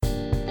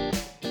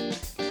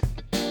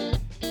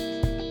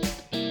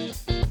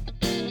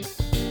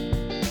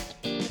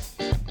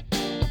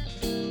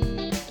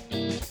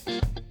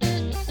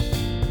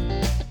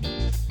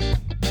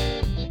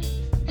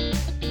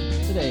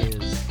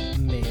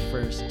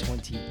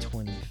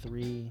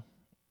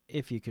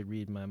If you could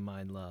read my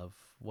mind, love,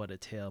 what a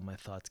tale my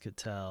thoughts could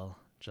tell.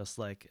 Just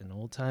like an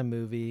old time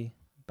movie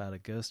about a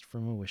ghost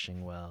from a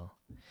wishing well.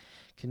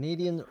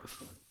 Canadian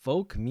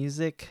folk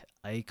music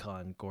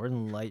icon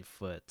Gordon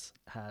Lightfoot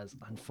has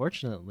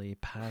unfortunately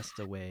passed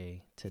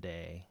away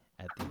today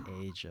at the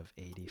age of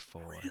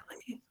 84.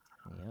 Really?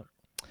 Yep.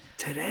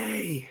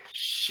 Today?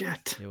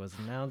 Shit. It was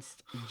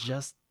announced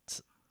just,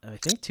 I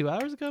think, 2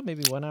 hours ago,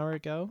 maybe 1 hour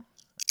ago.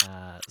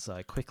 So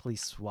I quickly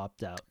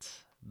swapped out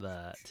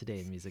the today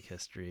in music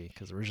history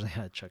because originally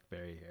I had Chuck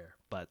Berry here,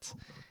 but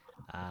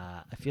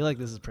I feel like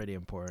this is pretty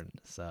important.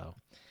 So,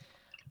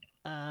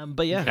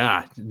 but yeah,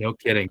 Yeah, no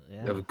kidding.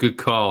 That yeah, was a good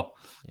call.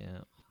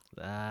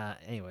 yeah.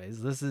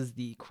 Anyways, this is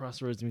the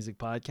Crossroads Music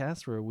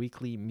Podcast. We're a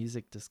weekly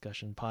music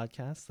discussion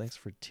podcast. Thanks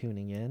for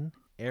tuning in,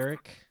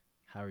 Eric.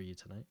 How are you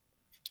tonight?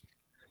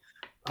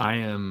 I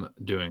am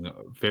doing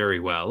very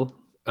well.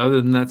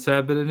 Other than that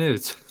sad bit of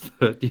news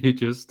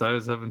that I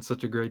was having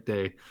such a great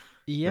day. Then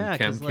Yeah,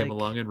 Cam cause came like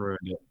along and ruined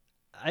it.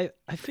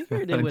 I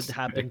figured it I'm would just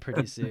kidding. happen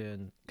pretty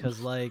soon cuz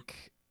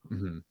like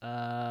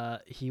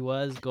Mhm. he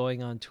was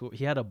going on tour.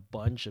 He had a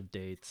bunch of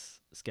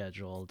dates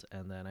scheduled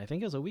and then I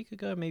think it was a week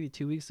ago, maybe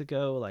 2 weeks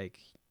ago, like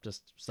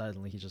just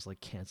suddenly he just like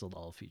canceled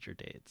all future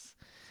dates.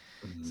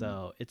 Mhm.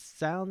 So, it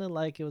sounded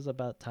like it was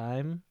about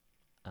time.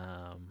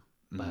 Um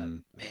but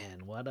Mhm.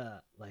 man, what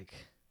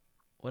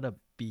a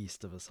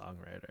beast of a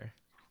songwriter.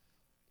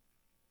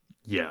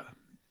 Yeah.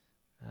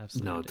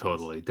 Absolutely No, ridiculous.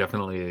 totally.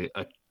 Definitely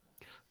a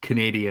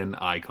Canadian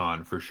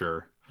icon for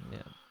sure.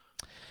 Yeah.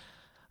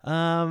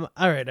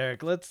 All right,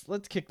 Eric, let's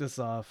kick this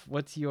off.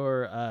 What's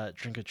your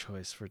drink of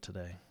choice for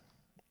today?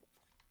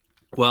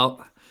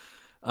 Well,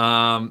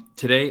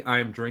 today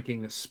I'm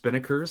drinking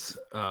Spinnakers,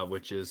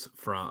 which is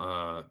from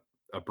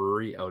a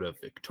brewery out of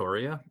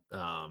Victoria.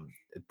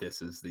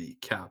 This is the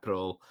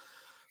capital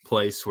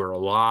place where a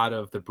lot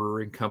of the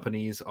brewing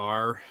companies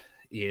are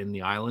in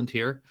the island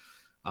here.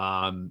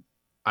 Um,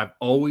 I've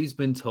always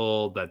been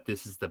told that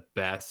this is the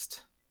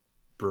best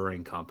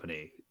brewing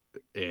company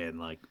in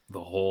like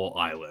the whole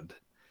island,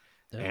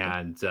 Okay.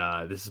 and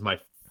this is my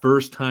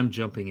first time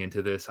jumping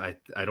into this. I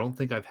don't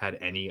think I've had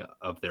any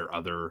of their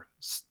other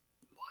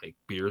like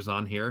beers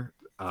on here.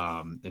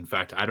 In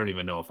fact, I don't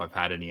even know if I've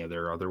had any of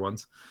their other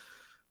ones,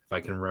 if I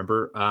can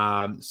remember.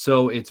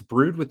 So it's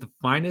brewed with the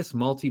finest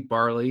malty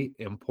barley,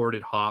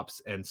 imported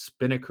hops, and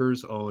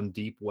Spinnaker's own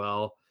deep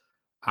well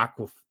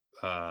aquif-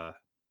 uh,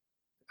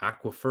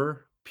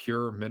 aquifer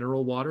pure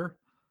mineral water.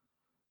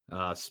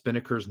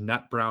 Spinnaker's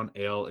nut brown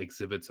ale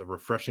exhibits a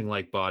refreshing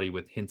light body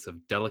with hints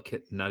of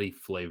delicate nutty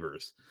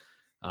flavors.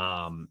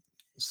 Um,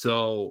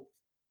 so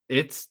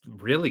it's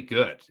really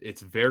good.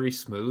 It's very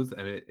smooth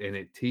and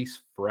it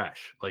tastes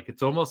fresh. Like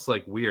it's almost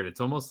like weird.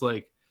 It's almost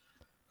like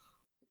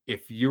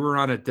if you were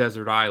on a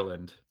desert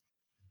island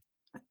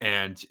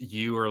and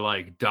you were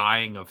like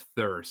dying of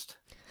thirst,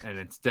 and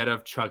instead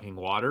of chugging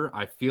water,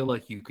 I feel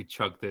like you could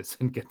chug this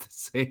and get the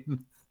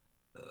same.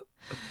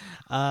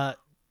 Uh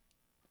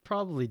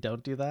Probably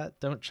don't do that.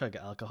 Don't chug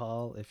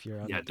alcohol if you're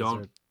on a Yeah,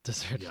 don't.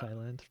 desert Yeah.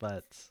 island,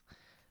 but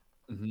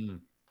Hmm.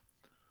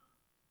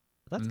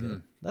 that's good.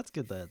 Hmm. That's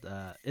good that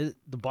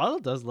the bottle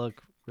does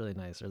look really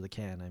nice, or the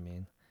can, I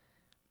mean.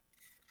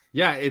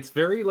 Yeah, it's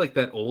very like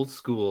that old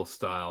school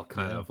style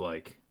kind Yeah. of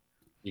like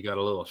you got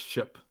a little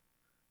ship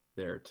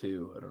there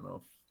too. I don't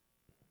know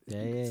if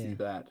Yeah, you can yeah, see yeah.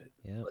 that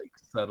Yep. like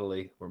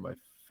subtly where my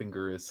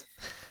finger is.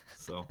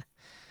 So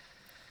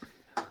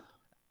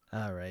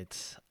All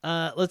right.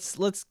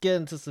 Let's get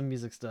into some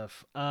music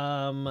stuff.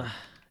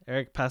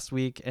 Eric, past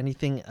week,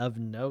 anything of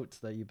note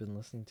that you've been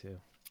listening to?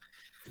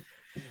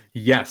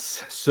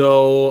 yes.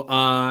 So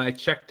I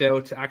checked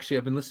out. Actually,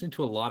 I've been listening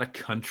to a lot of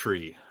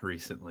country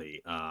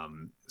recently.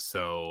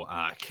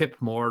 Kip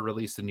Moore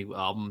released a new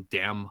album,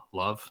 Damn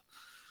Love.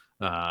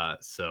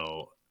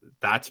 So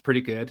that's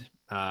pretty good.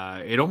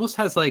 It almost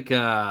has like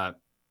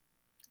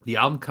the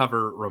album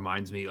cover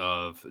reminds me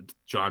of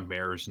John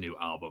Mayer's new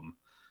album,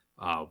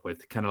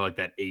 with kind of like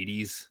that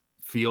 '80s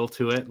feel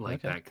to it,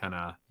 like Okay. that kind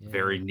of Yeah,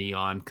 very yeah.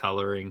 neon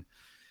coloring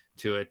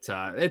to it.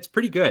 It's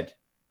pretty good.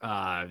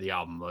 The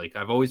album, like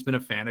I've always been a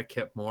fan of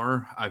Kip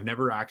Moore. I've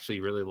never actually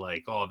really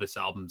like, oh, this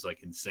album's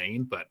like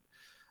insane, but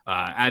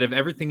out of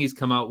everything he's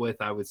come out with,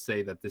 I would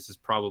say that this is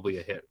probably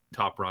a hit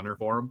top runner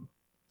for him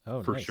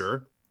Oh, for nice.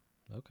 sure.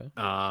 Okay.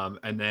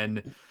 And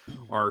then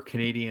our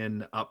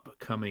Canadian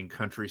upcoming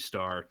country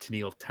star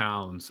Tennille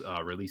Towns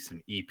released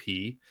an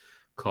EP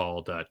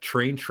called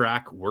Train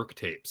Track Work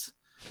Tapes.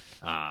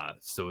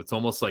 So it's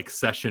almost like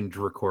session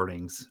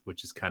recordings,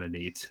 which is kind of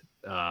neat.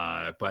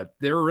 But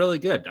they were really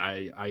good.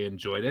 I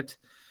enjoyed it.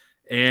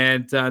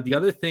 And the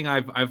other thing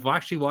I've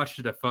actually watched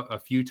it a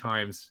few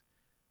times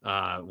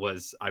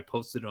was I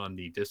posted on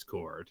the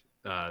Discord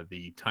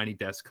the Tiny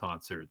Desk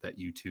concert that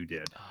you two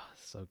did, Oh,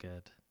 so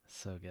good.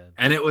 So good.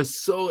 and it was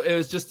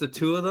just the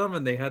two of them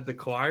and they had the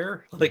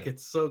choir. Like Yeah.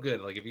 it's so good.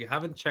 Like if you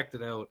haven't checked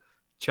it out,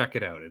 check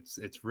it out. It's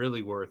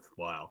really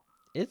worthwhile.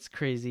 It's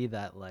crazy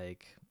that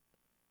like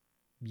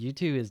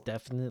U2 is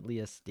definitely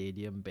a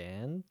stadium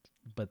band,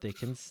 but they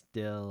can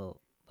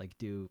still like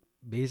do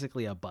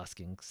basically a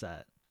busking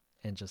set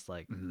and just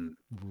like Mhm.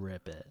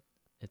 rip it.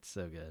 It's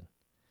so good.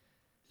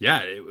 Yeah,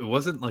 it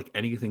wasn't like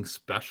anything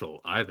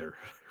special either,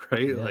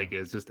 right? Yeah. Like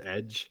it's just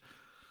Edge,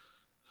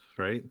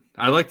 right?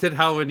 I liked it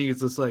how when he's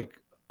just like,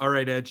 "All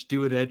right, Edge,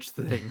 do an Edge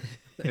thing,"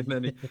 and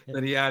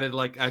then he added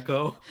like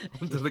echo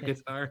to the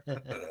guitar.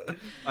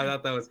 I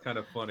thought that was kind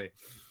of funny.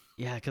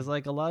 Yeah, because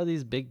like a lot of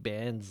these big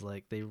bands,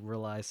 like they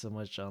rely so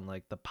much on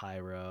like the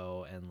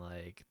pyro and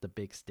like the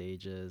big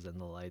stages and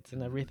the lights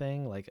and Mhm.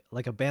 everything.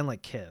 Like a band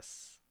like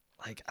Kiss.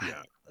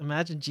 Yeah,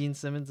 Imagine Gene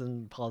Simmons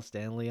and Paul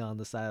Stanley on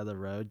the side of the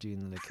road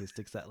doing an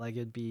acoustic set. Like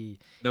it'd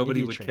nobody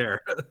be a would train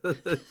care. wreck.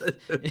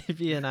 It'd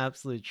be an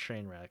absolute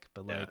train wreck.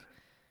 But Yeah. like,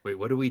 Wait,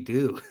 what do we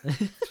do?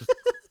 Just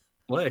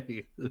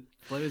play,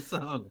 play a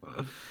song.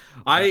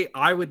 uh,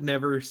 I would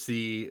never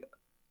see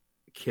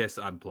Kiss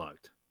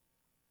unplugged.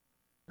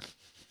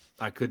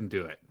 I couldn't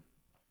do it.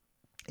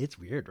 it's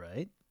weird,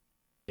 right?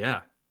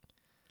 Yeah.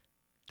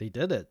 They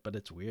did it, but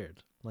it's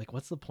weird. Like,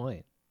 what's the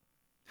point?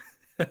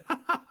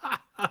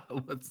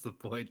 What's the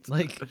point?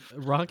 Like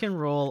rock and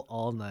roll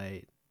all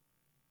night.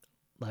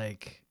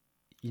 Like,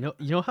 you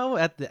know how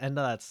at the end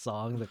of that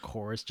song the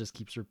chorus just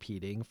keeps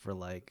repeating for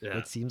like Yeah.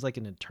 what seems like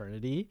an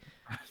eternity.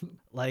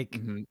 Like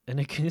Mhm. an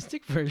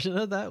acoustic version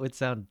of that would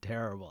sound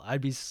terrible.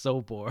 I'd be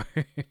so bored.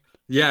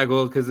 Yeah,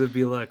 well, because it'd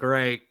be like, all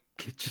right,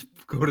 just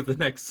go to the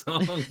next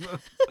song.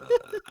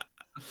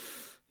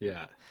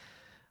 Yeah,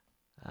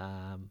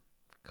 um,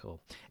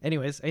 cool.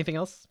 Anyways, anything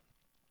else?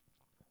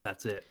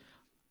 that's it.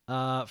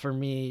 For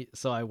me,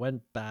 so I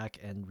went back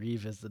and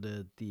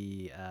revisited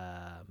the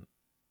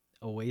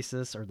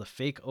Oasis or the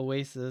fake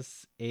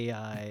Oasis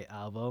AI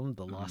album,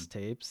 The Mhm. Lost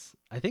Tapes.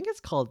 I think it's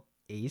called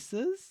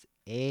Aces.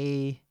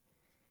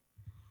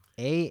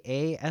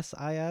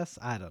 AASIS.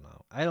 I don't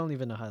know. I don't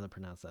even know how to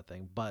pronounce that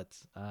thing. But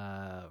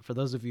for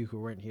those of you who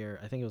weren't here,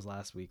 I think it was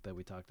last week that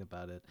we talked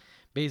about it.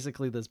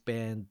 Basically, this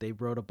band they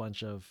wrote a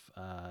bunch of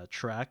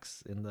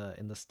tracks in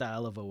the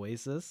style of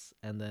Oasis,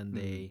 and then Mhm.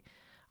 they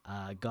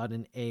got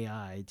an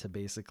AI to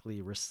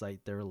basically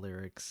recite their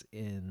lyrics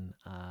in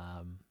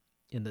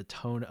the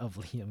tone of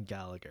Liam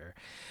Gallagher,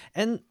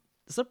 and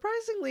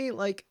surprisingly,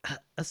 like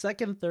a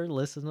second, third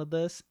listen to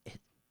this,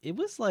 it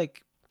was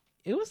like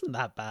it wasn't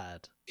that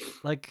bad.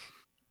 Like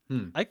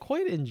Hmm. I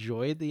quite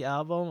enjoyed the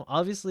album.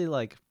 Obviously,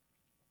 like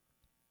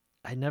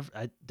I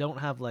don't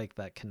have like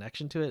that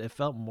connection to it. It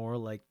felt more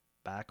like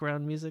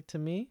background music to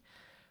me,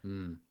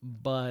 Hmm.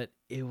 but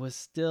it was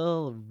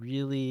still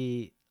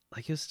really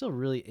like it was still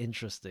really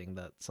interesting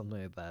that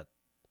something like that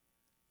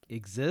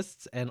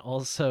exists and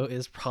also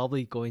is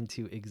probably going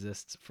to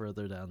exist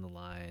further down the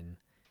line.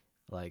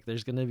 Like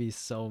there's going to be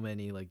so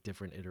many like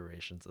different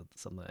iterations of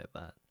something like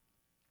that.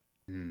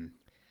 Hmm.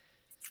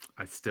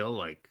 I still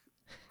like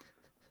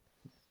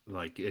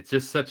it's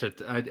just such and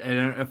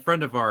a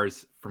friend of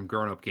ours from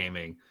Grown Up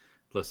Gaming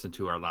listened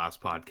to our last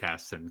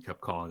podcast and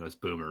kept calling us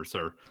boomers,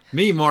 or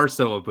me more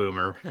so a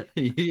boomer,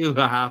 you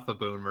a half a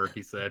boomer,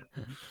 he said.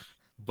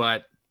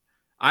 But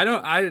I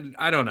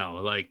don't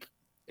know. Like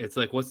it's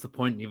like what's the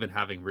point in even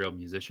having real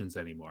musicians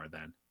anymore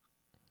then?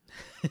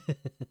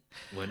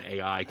 When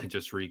AI can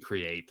just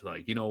recreate,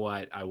 like, you know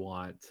what? I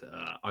want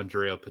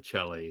Andrea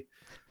Pacelli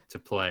to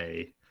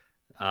play.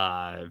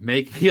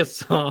 Make me a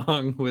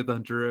song with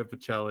Andrea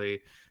Pacelli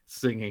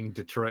singing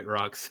Detroit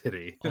Rock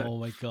City. Oh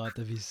my god,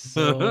 that'd be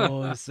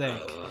so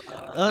sick.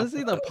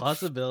 Honestly, the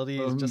possibility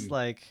is just um,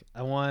 like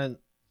I want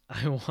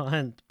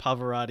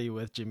Pavarotti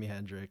with Jimi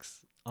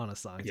Hendrix on a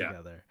song yeah,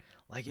 together.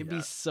 Like it'd be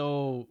yeah.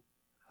 so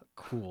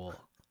cool.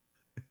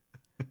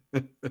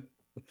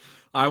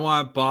 I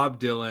want Bob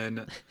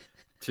Dylan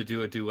to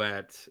do a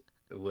duet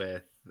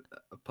with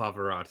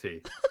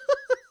Pavarotti.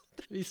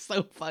 That'd be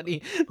so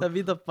funny. That'd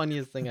be the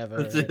funniest thing I've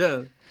ever heard.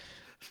 Yeah.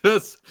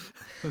 Just,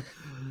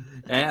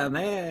 and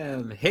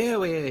then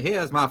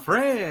here's my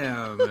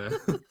friend,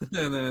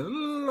 and then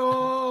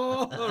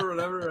or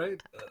whatever,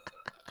 right?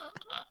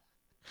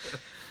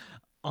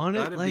 On it,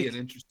 That'd be an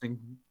like, interesting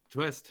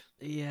twist.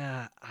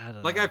 yeah, I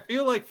don't Like I know.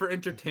 feel like for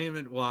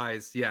entertainment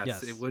wise,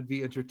 yes, it Yes. would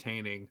be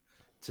entertaining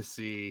to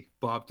see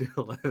Bob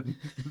Dylan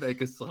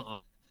make a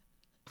song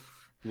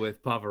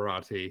with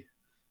Pavarotti.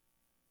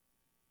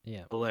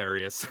 Yeah.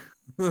 Hilarious.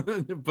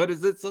 But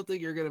is it something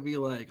you're gonna be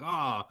like,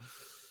 oh,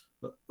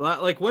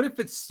 like what if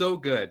it's so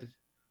good?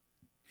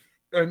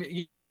 I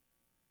mean,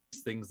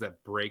 things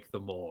that break the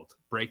mold,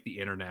 break the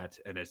internet,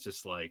 and it's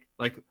just like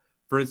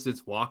for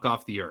instance, Walk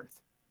Off the Earth.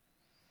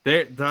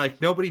 They're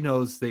like nobody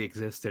knows they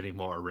exist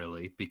anymore,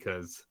 really,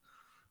 because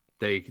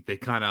they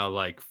kind of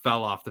like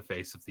fell off the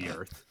face of the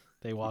earth,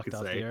 They you walked could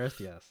off the say. earth,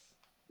 yes.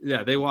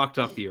 Yeah, they walked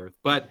off the earth.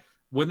 But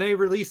when they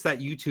released that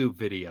YouTube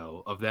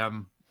video of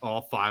them,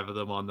 all five of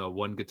them on the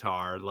one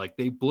guitar, like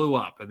they blew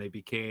up and they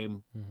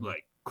became Hmm.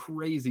 like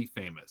crazy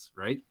famous,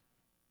 right?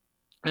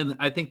 And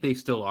I think they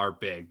still are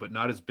big, but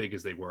not as big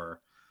as they were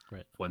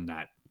Right. when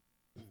that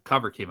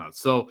cover came out.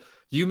 So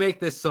you make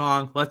this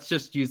song. Let's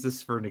just use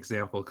this for an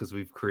example because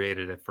we've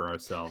created it for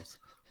ourselves.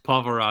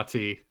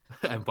 Pavarotti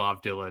and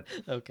Bob Dylan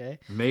Okay.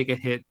 make a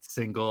hit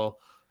single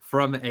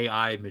from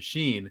AI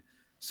machine.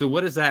 So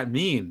what does that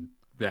mean?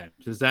 then?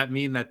 Does that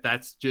mean that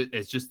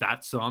it's just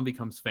that song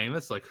becomes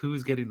famous? Like,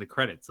 who's getting the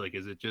credits? Like,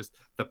 is it just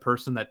the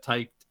person that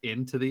typed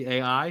into the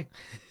AI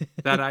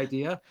that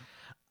idea?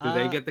 Do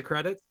they uh get the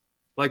credits?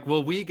 Like,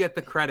 will we get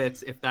the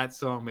credits if that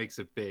song makes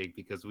it big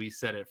because we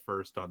said it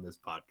first on this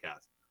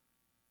podcast?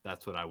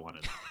 That's what I want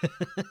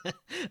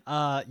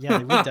yeah,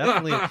 we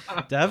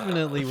to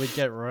definitely would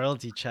get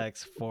royalty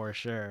checks for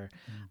sure.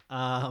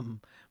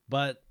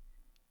 But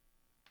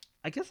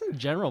I guess in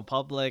general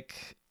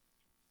public,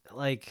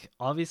 like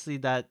obviously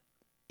that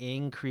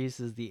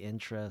increases the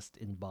interest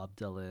in Bob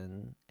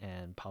Dylan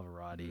and know.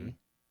 Pavarotti.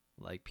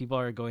 Like people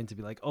are going to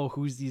be like, "Oh,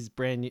 who's these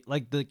brand new?"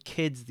 Like the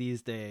kids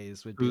these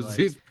days would be Who's like,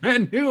 these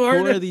brand new "Who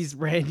are these artists?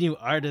 brand new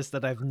artists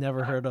that I've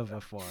never heard of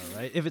before?"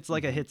 Right? If it's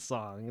like a Mhm. hit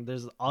song,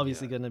 there's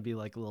obviously Yeah, going to be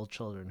like little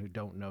children who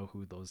don't know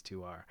who those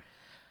two are.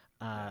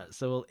 yeah.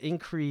 So it'll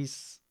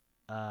increase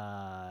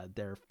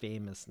their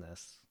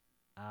famousness.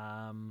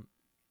 Um,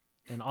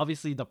 and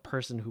obviously the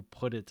person who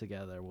put it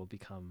together will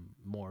become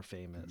more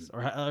famous, Mhm.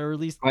 or at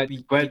least But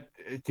be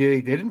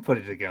they didn't put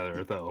it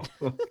together though.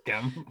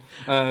 Kim.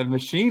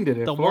 Machine did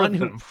it the for one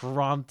who them.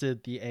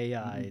 prompted the Mhm.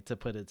 AI to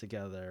put it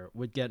together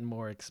would get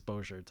more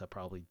exposure to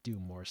probably do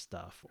more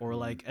stuff, or Mhm.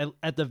 like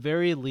at the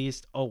very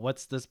least, oh,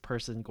 what's this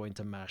person going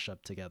to mash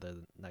up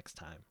together next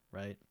time,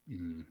 right?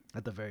 Mhm.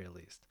 At the very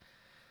least.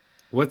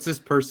 What's this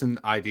person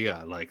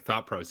idea, like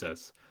thought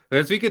process?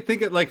 Because we could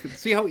think it like,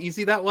 see how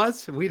easy that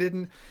was. We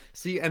didn't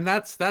see, and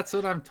that's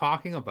what I'm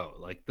talking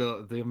about. Like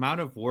the amount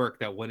of work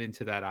that went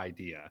into that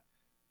idea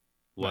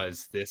Right.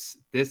 was this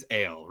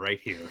ale right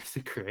here,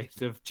 the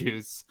creative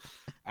juice,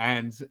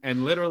 and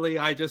literally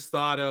I just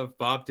thought of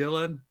Bob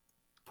Dylan,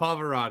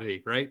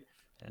 Pavarotti, right?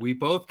 Yeah. We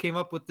both came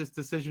up with this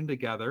decision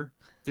together.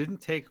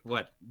 Didn't take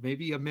what,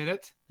 maybe a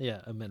minute,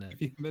 Yeah, a minute.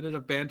 maybe a minute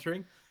of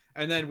bantering,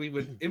 and then we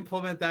would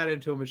implement that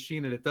into a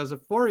machine, and it does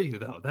it for you.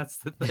 Though that's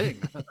the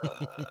thing,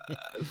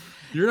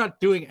 you're not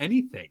doing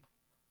anything.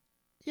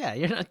 Yeah,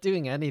 you're not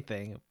doing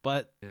anything,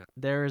 but Yeah.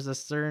 there's a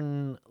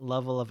certain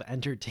level of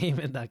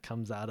entertainment that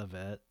comes out of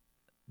it,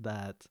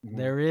 that Mhm.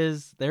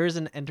 there is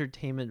an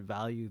entertainment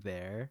value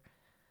there,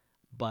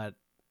 but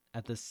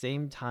at the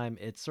same time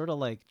it's sort of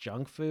like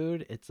junk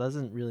food. It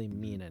doesn't really Mhm.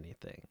 mean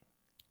anything.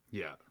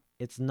 Yeah,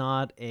 It's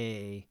not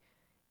a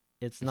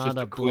it's it's not just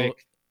a a blow.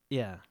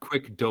 Yeah.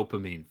 quick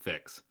dopamine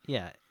fix.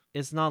 Yeah.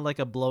 It's not like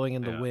a blowing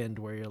in the Yeah, wind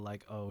where you're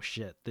like, "Oh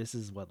shit, this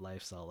is what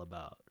life's all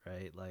about,"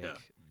 right? yeah. Like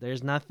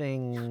there's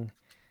nothing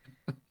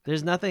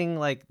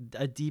like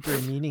a deeper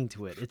meaning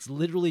to it. It's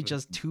literally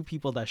just two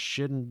people that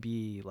shouldn't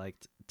be like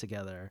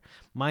together.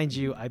 Mind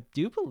you, Mhm. I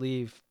do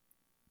believe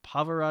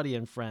Pavarotti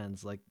and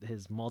Friends, like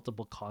his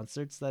multiple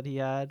concerts that he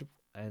had,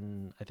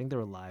 and I think they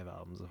were live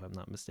albums if I'm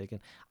not mistaken.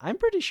 I'm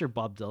pretty sure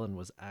Bob Dylan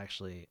was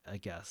actually a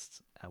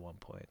guest at one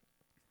point,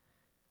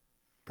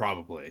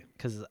 Probably.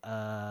 because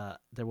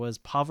there was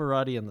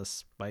Pavarotti and the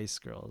Spice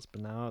Girls.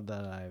 But now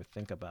that I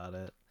think about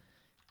it,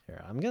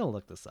 here I'm gonna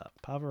look this up.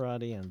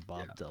 Pavarotti and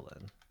Bob Yeah.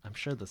 Dylan. I'm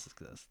sure this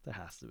exists. There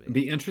has to It'd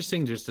be. be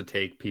interesting just to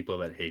take people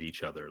that hate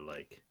each other,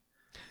 like,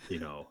 you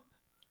know,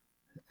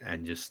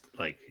 and just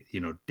like,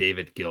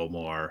 David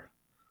Gilmour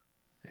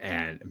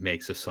and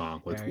makes a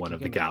song with Eric, one you of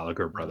the can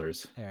Gallagher no,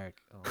 brothers.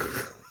 Eric. Oh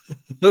my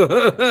god.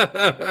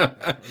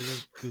 I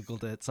just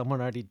googled it.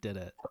 Someone already did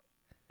it.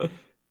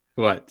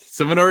 What?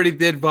 Someone already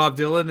did Bob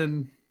Dylan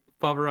and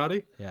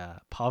Pavarotti? Yeah,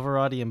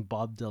 Pavarotti and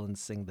Bob Dylan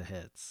sing the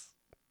hits.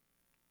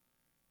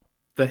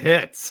 The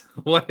hits.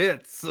 What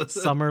hits?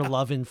 Summer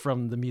Lovin'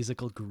 from the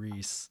musical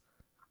Grease.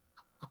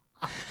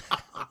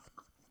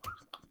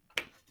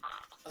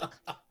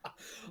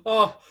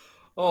 Oh,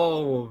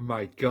 oh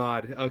my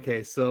God.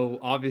 Okay, so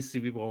obviously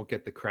we won't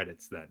get the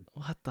credits then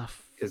What the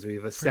because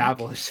we've frick?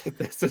 established that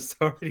this has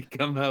already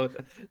come out.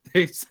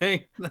 They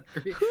saying that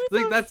Who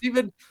like the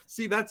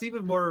that's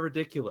even more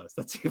ridiculous.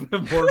 That's even who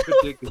more the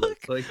ridiculous.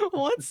 fuck? Like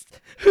What's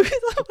who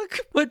the fuck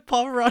put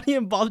Pavarotti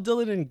and Bob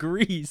Dylan in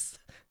Grease?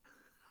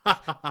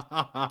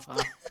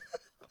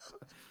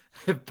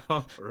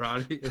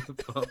 Pavarotti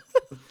and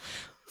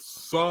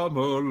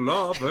summer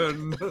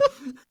loving,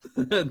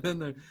 and then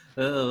they're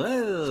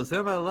oh,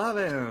 summer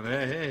loving.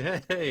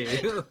 Hey, hey,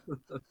 hey.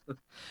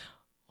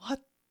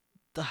 What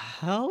the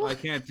hell? I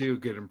can't do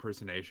good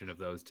impersonation of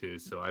those two,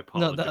 so I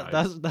No,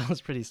 apologize. that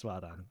was pretty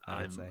spot on, I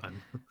would I'm say.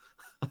 I'm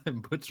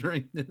I'm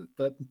butchering it,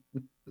 but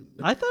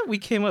I thought we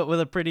came up with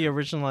a pretty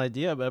original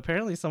idea, but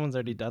apparently someone's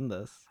already done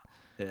this.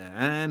 yeah,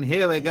 and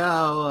here we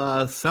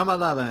go, summer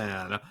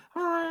loving.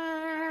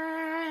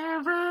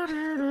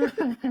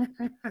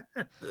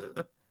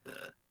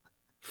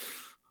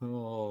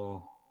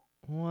 Oh,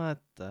 What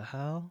the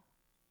hell?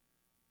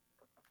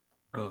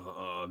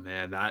 oh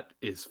man, that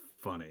is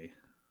funny.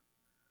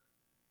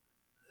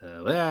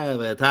 Well,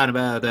 we're talking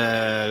about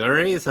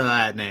grease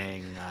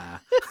lightning.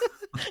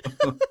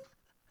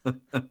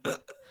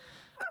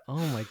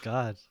 Oh my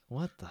god.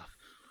 What the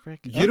frick?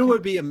 You know what Okay.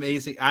 would be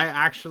amazing? I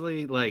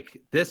actually like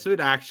this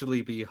would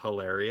actually be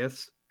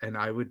hilarious, and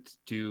I would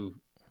do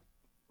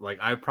like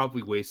I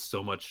probably waste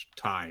so much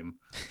time.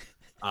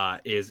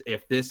 Is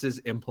if this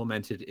is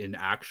implemented in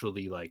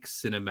actually like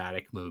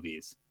cinematic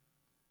movies.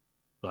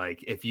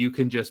 Like if you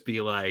can just be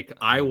like, Oh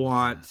I my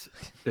want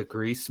the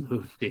Grease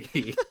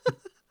movie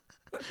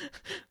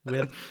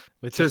god.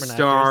 With to different actors.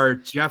 star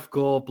Jeff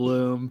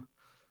Goldblum,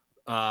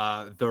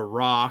 The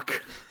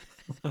Rock,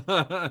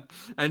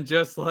 and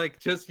just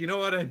you know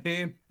what I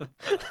mean.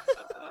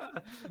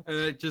 And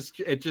it just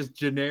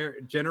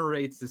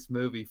generates this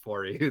movie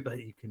for you that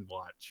you can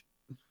watch.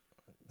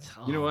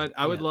 You know Oh what?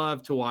 I would yeah.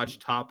 love to watch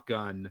Top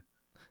Gun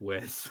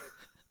with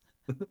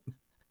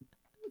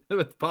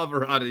with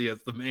Pavarotti as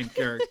the main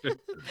character.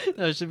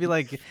 No, it should be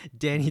like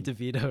Danny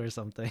DeVito or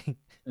something.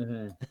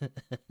 Mhm.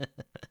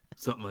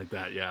 Something like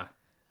that, yeah.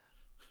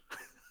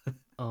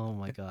 Oh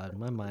my god,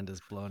 my mind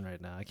is blown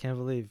right now. I can't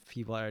believe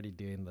people are already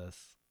doing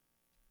this.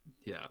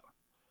 Yeah.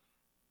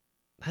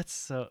 That's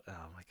so.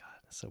 Oh my god,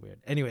 that's so weird.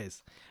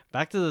 Anyways,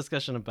 back to the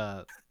discussion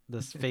about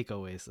this fake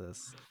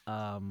Oasis.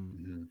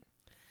 Mhm.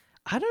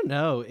 I don't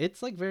know.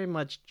 It's like very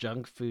much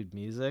junk food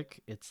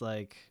music. It's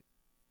like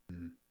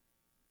Mhm.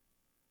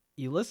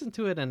 you listen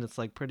to it and it's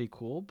like pretty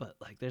cool, but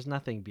like there's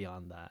nothing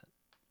beyond that.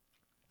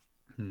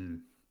 Hmm.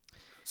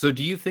 So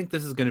do you think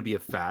this is going to be a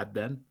fad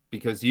then?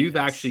 Because you've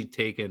Yes. actually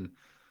taken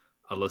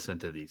a listen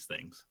to these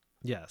things.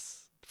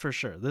 Yes, for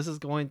sure. This is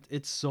going.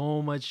 It's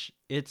so much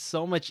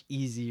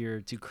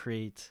easier to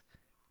create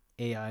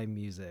AI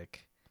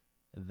music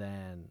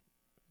than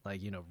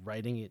like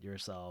writing it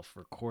yourself,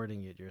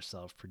 recording it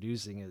yourself,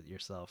 producing it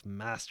yourself,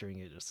 mastering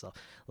it yourself.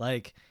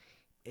 Like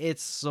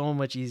it's so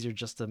much easier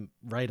just to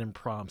write in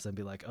prompts and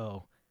be like,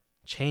 oh,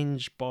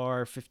 change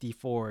bar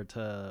 54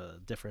 to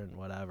different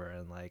whatever,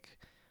 and like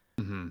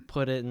Mhm.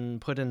 put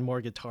in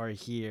more guitar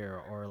here,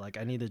 or like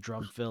I need a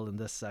drum fill in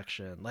this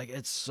section. Like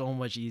it's so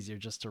much easier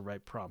just to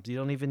write prompts. You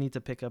don't even need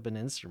to pick up an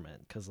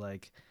instrument because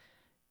like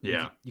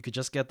Yeah. you could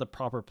just get the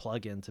proper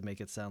plugin to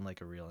make it sound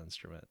like a real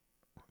instrument.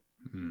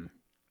 Mhm.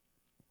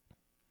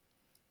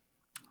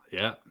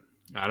 Yeah.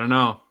 I don't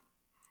know.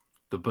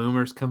 The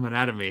boomers coming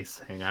out of me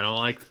saying I don't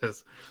like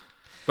this.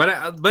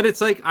 But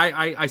it's like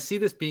I see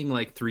this being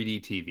like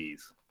 3D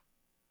TVs,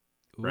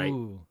 right?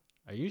 Ooh,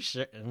 are you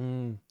sure?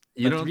 You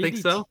But don't think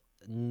 3D, so?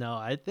 no,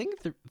 I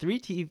think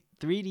 3D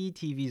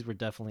TVs were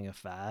definitely a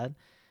fad,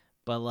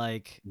 but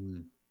like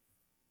Mm.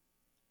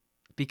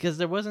 because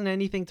there wasn't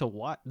anything to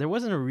watch, there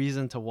wasn't a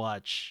reason to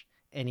watch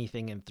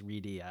anything in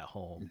 3D at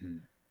home.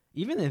 Mhm.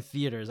 Even in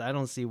theaters, I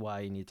don't see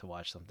why you need to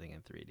watch something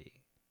in 3D.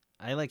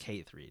 I like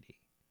hate 3D.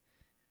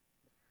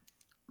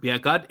 Yeah,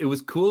 God, it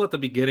was cool at the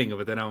beginning of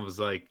it. Then I was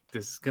like,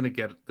 this is gonna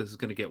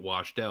get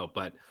washed out.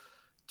 But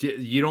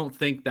you don't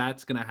think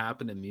that's gonna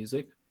happen in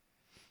music?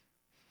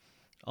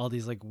 All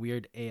these like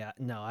weird AI.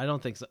 No, I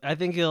don't think so. I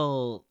think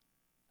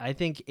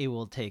it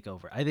will take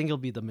over. I think it'll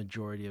be the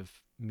majority of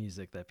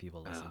music that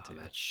people listen Oh, to.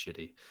 that's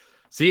shitty.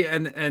 See,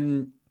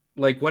 and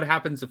like, what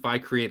happens if I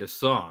create a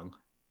song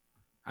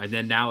and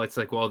then now it's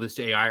like, well, this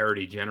AI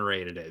already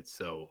generated it,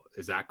 so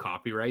is that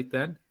copyright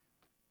then?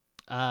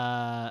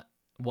 Uh,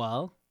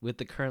 well, with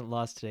the current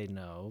laws today,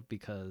 no,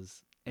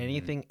 because Mhm.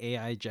 anything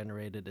AI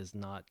generated is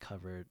not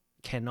covered,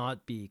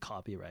 cannot be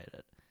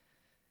copyrighted.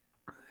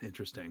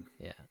 Interesting.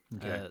 Yeah.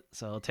 Okay,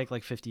 So it'll take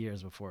like 50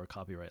 years before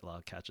copyright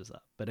law catches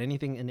up. But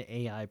anything an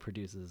AI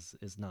produces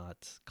is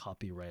not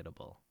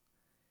copyrightable.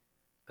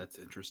 that's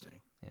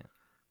interesting. Yeah.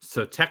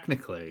 So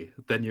technically,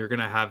 then you're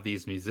gonna have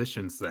these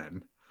musicians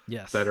then that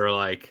Yes. are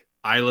like,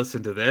 I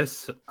listen to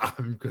this,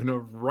 I'm gonna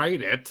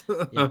write it.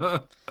 Yeah.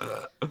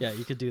 Yeah.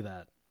 You could do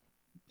that.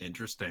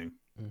 Interesting.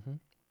 hmm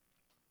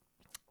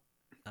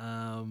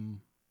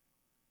Um.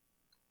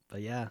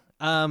 But yeah.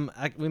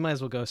 We might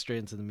as well go straight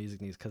into the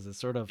music news because it's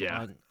sort of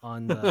Yeah.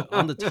 on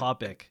the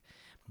topic.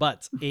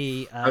 But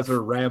As we're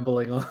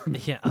rambling on.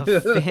 yeah,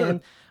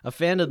 a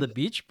fan of the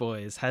Beach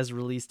Boys has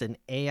released an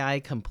AI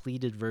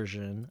completed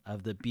version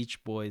of the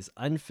Beach Boys'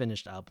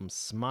 unfinished album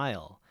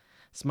Smile.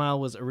 Smile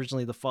was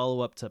originally the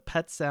follow-up to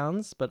Pet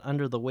Sounds, but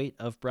under the weight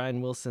of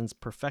Brian Wilson's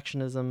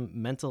perfectionism,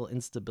 mental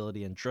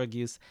instability, and drug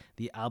use,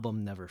 the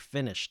album never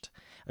finished.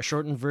 A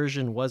shortened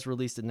version was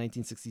released in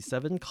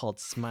 1967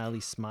 called Smiley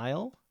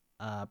Smile.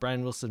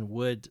 Brian Wilson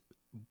would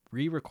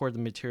re-record the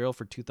material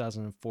for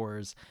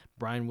 2004's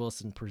Brian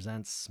Wilson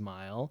Presents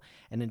Smile,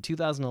 and in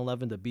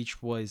 2011 the Beach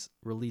Boys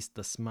released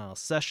the Smile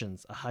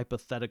Sessions, a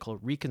hypothetical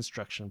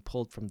reconstruction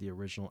pulled from the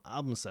original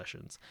album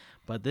sessions.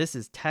 But this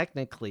is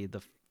technically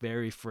the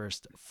very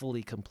first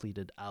fully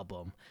completed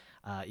album,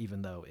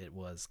 even though it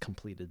was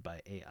completed by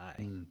AI.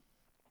 Hmm.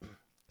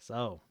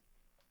 So,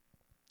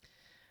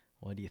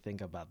 what do you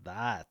think about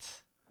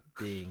that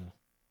being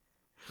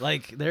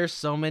like there's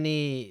so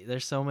many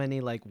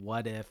like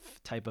what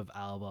if type of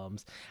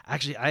albums.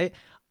 Actually,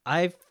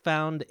 I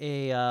found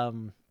a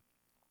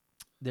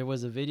there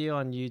was a video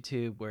on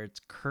YouTube where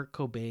it's Kurt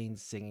Cobain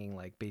singing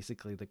like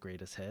basically the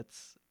greatest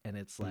hits, and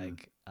it's Hmm.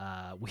 like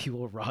We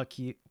Will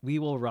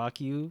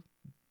Rock You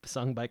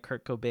sung by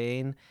Kurt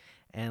Cobain,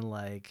 and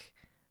like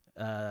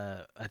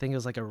I think it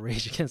was like a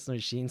Rage Against the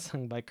Machine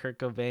sung by Kurt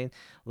Cobain.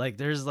 Like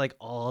there's like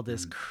all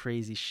this Hmm.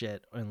 crazy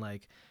shit, and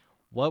like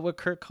what would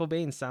Kurt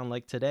Cobain sound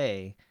like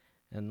today,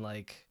 and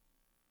like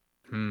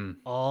Hmm.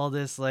 all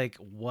this like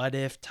what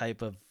if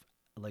type of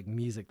like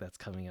music that's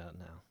coming out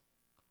now.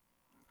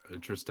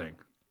 Interesting.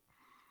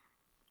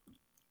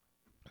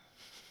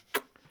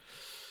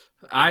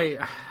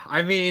 I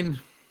I mean,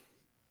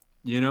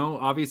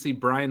 obviously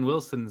Brian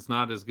Wilson's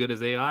not as good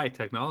as AI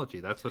technology.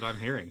 That's what I'm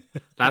hearing.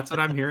 That's what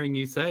I'm hearing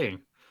you saying.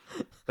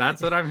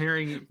 That's what I'm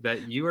hearing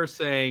that you are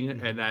saying,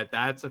 and Mhm.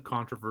 that's a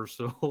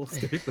controversial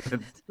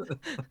statement.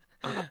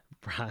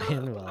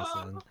 Brian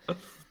Wilson.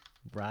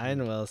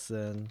 Brian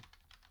Wilson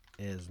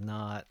is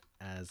not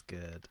as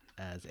good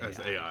as As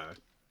AI. AI.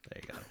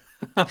 There you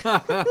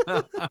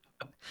go.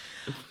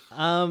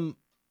 Um,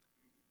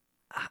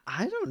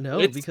 I don't know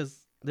it's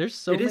because there's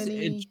so it is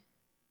many.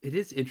 it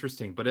is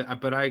interesting, but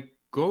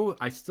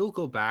I still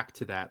go back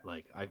to that.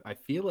 Like I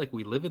feel like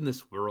we live in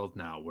this world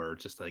now where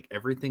just like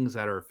everything's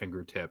at our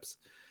fingertips,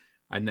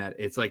 and that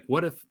it's like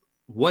what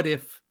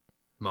if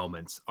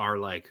moments are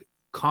like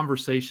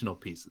conversational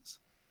pieces,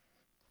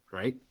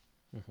 right?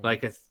 Mhm.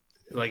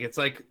 Like it's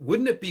like,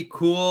 wouldn't it be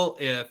cool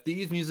if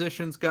these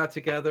musicians got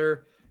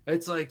together?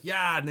 It's like,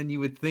 yeah, and then you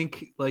would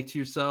think like to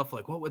yourself,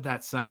 like, what would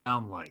that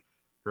sound like,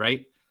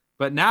 right?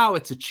 But now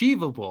it's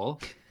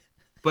achievable,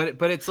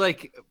 but it's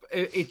like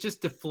it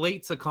just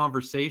deflates a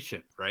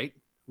conversation, right?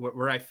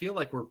 Where I feel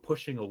like we're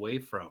pushing away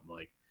from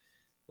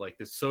like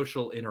the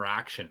social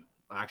interaction,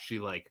 actually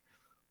like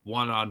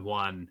one on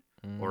one,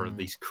 or Mm,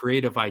 these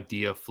creative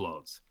idea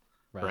flows,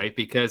 right. right?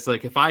 Because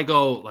like if I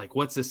go like,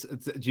 what's this?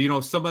 Do you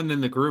know someone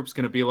in the group's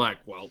going to be like,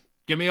 well,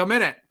 give me a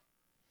minute.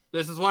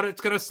 This is what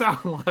it's going to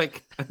sound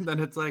like, and then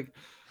it's like,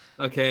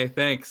 okay,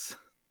 thanks.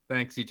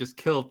 You just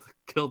killed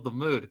the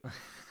mood.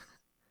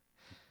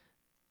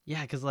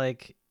 Yeah, because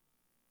like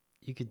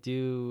you could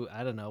do,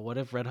 I don't know, what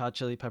if Red Hot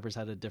Chili Peppers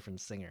had a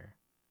different singer?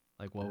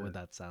 Like what would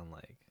that sound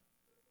like?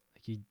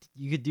 Like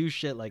you could do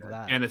shit like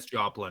that. Janis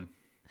Joplin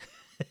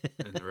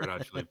and the Red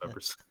Hot Chili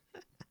Peppers.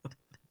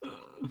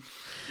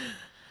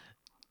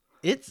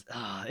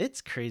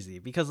 It's crazy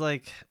because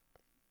like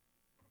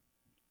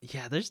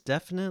yeah, there's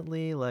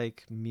definitely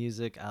like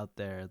music out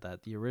there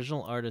that the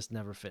original artist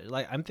never fit.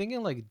 Like I'm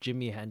thinking like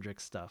Jimi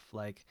Hendrix stuff.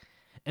 Like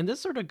and this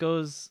sort of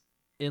goes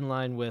in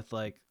line with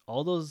like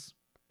all those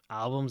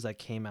albums that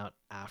came out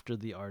after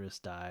the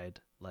artist died.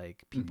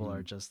 Like people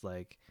are Hmm. just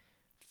like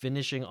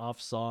finishing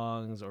off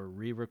songs or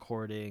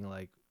re-recording,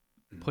 like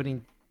Hmm.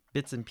 putting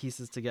bits and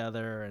pieces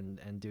together and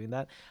doing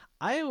that.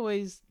 I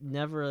always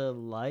never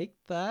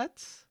liked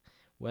that,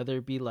 whether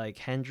it be like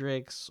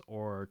Hendrix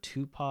or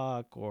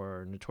Tupac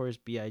or Notorious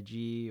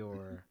B.I.G.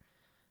 or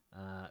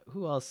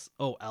who else?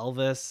 Oh,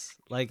 Elvis.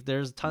 Like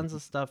there's tons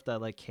of stuff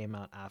that like came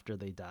out after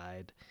they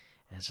died.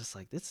 And it's just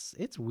like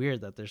it's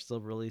weird that they're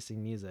still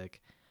releasing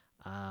music.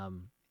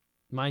 Um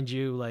mind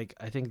you, like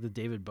I think the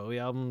David Bowie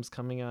album's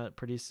coming out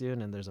pretty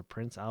soon and there's a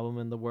Prince album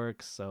in the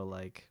works, so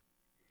like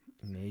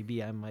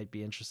maybe I might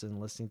be interested in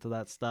listening to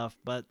that stuff.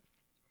 But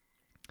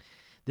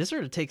this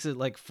sort of takes it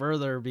like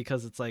further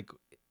because it's like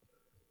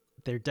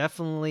they're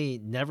definitely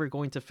never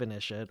going to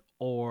finish it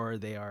or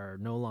they are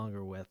no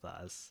longer with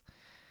us.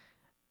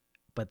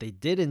 But they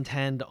did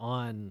intend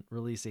on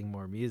releasing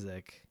more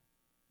music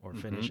or Hmm.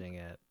 finishing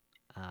it.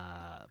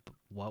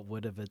 What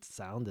would have it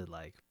sounded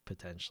like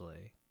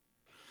potentially?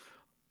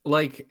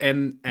 Like,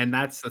 and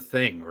that's the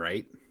thing,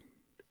 right?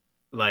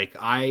 Like,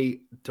 I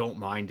don't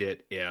mind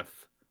it if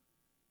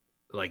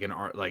like an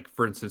art, like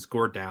for instance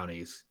Gord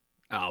Downey's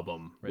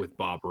album Right. with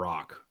Bob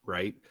Rock,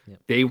 right? Yep.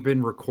 They've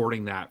been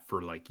recording that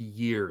for like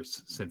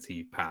years since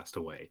he passed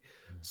away.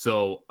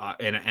 So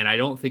and I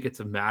don't think it's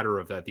a matter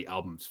of that the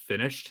album's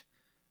finished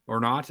or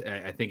not.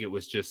 I think it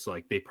was just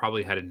like they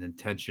probably had an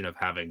intention of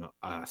having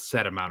a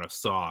set amount of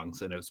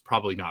songs, and it was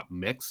probably not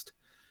mixed.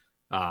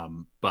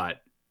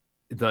 But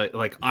the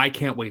like I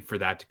can't wait for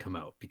that to come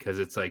out, because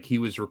it's like he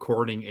was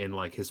recording in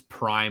like his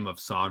prime of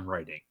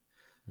songwriting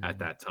at Mm-hmm.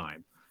 that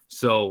time.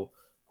 So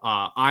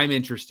I'm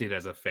interested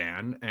as a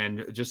fan,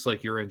 and just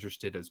like you're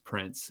interested as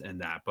Prince and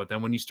that. But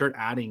then when you start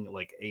adding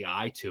like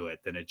AI to it,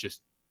 then it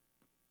just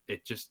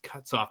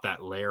cuts off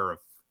that layer of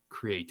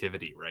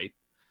creativity, right?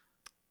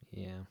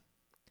 Yeah.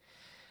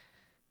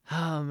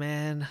 Oh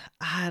man,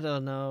 I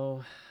don't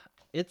know.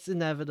 It's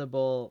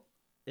inevitable.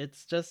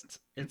 It's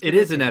It gonna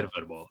is take over.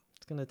 inevitable.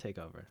 It's gonna take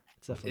over.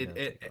 It's definitely It, gonna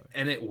it take over.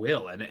 and it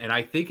will, and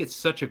I think it's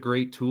such a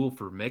great tool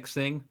for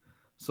mixing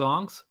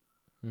songs.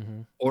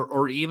 Mm-hmm.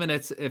 Or even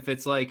it's if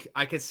it's like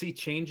I could see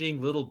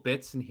changing little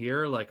bits in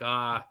here, like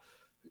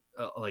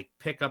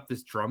pick up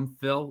this drum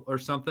fill or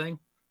something,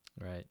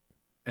 Right.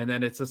 and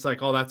then it's just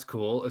like, oh, that's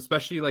cool.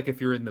 Especially like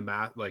if you're in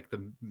the like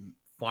the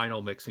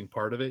final mixing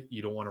part of it,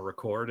 you don't want to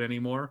record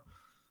anymore,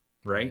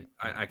 right?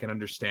 Right. Right. I can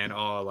understand.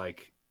 Oh,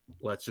 like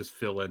let's just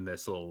fill in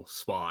this little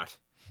spot,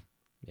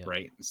 Yep.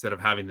 right? Instead of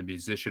having the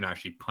musician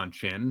actually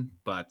punch in.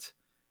 But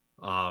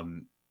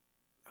um,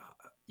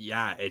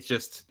 yeah, it's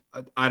just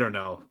I don't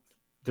know.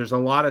 There's a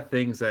lot of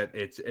things that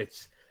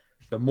it's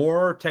the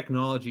more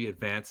technology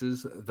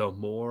advances, the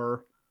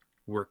more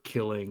we're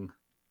killing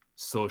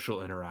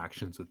social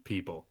interactions with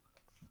people.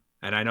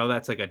 And I know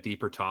that's like a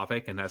deeper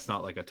topic, and that's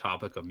not like a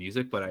topic of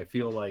music, but I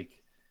feel like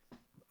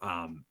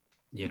um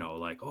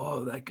like, oh,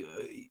 like,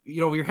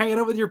 you're hanging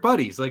out with your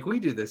buddies. Like we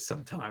do this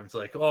sometimes.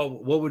 Like, oh,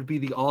 what would be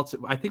the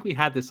ultimate? I think we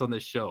had this on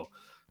this show.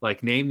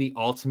 Like, name the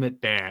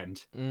ultimate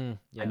band, and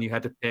Yeah. you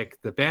had to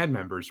pick the band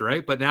members,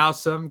 right? But now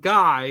some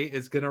guy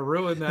is gonna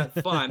ruin that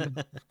fun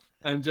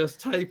and just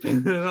type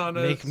it on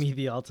Make me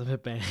the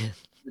ultimate band.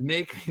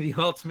 make the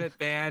ultimate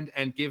band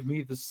and give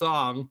me the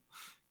song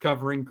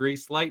covering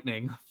Grease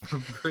Lightning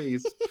from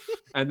Grease,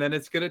 and then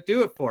it's gonna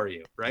do it for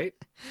you, right?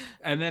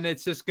 And then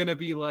it's just gonna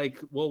be like,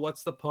 well,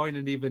 what's the point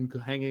in even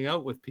hanging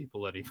out with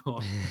people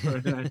anymore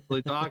and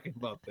actually talking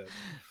about this?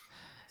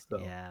 So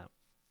Yeah,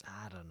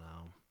 I don't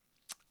know.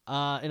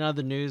 In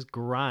other news,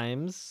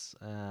 Grimes,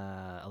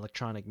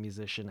 electronic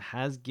musician,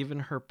 has given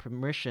her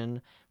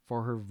permission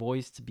for her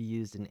voice to be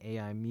used in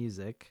AI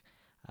music.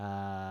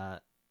 Uh,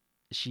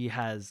 she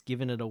has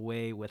given it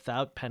away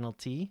without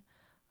penalty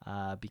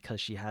because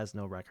she has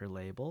no record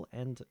label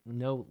and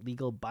no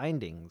legal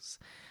bindings.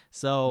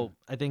 So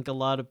I think a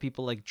lot of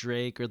people like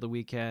Drake or The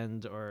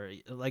Weeknd or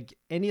like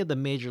any of the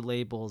major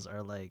labels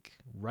are like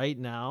right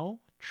now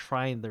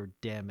trying their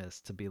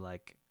damnest to be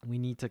like, we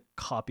need to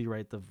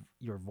copyright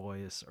your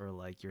voice or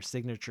like your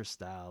signature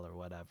style or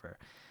whatever.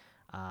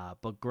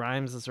 But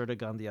Grimes has sort of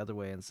gone the other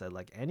way and said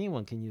like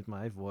anyone can use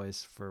my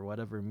voice for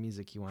whatever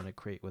music you want to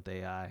create with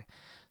AI.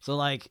 So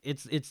like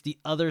it's the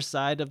other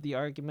side of the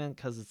argument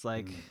because it's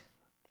like,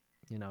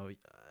 you know,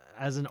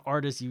 as an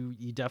artist you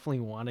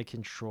definitely want to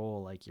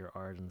control like your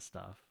art and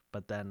stuff.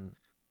 But then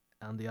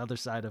on the other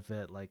side of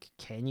it, like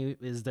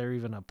is there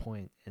even a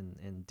point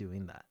in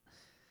doing that?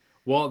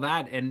 well,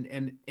 that and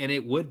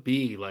it would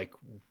be like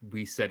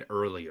we said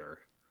earlier,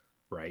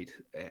 right?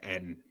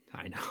 And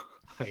I know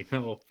I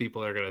know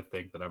people are gonna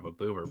think that I'm a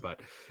boomer,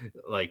 but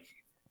like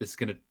it's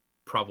gonna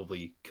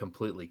probably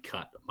completely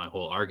cut my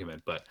whole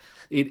argument. But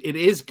it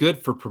is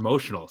good for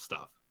promotional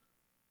stuff.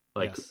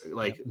 Like Yes. Yep.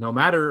 like no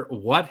matter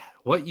what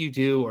you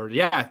do, or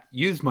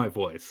use my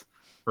voice,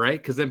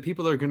 right? Because then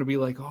people are gonna be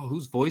like, oh,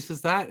 whose voice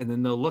is that? And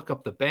then they'll look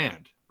up the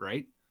band,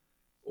 right?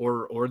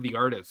 Or the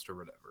artist or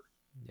whatever.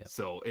 Yep.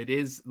 So it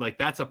is like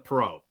that's a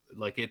pro.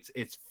 Like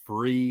it's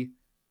free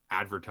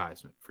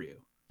advertisement for you.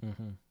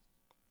 Mm-hmm.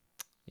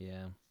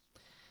 Yeah.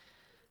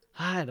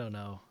 I don't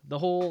know. The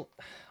whole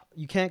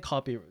you can't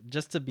copy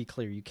just to be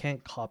clear, you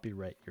can't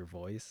copyright your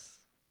voice.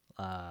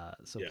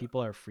 So Yeah.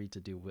 people are free to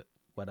do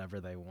whatever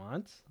they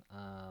want.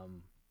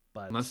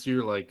 But Unless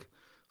you're like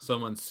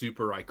someone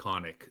super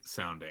iconic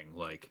sounding,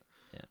 like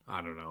yeah.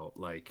 I don't know,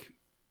 like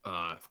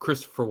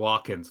Christopher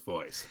Walken's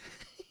voice.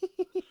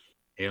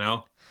 You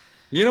know?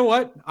 You know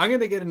what? I'm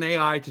gonna get an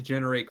AI to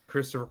generate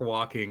Christopher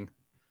Walken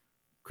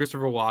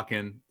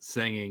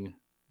singing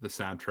the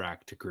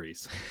soundtrack to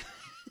Grease.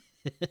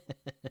 Yeah.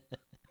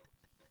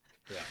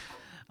 That's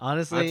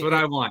Honestly, what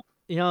I want.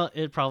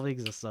 it probably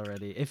exists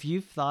already. If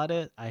you've thought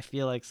it, I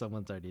feel like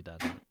someone's already done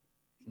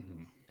it.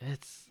 Mhm.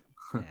 It's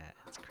yeah,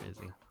 it's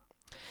crazy.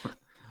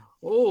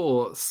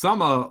 Oh,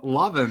 summer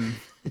loving.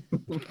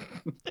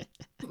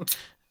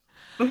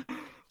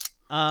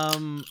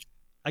 Um,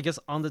 I guess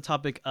on the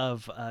topic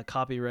of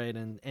copyright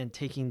and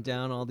taking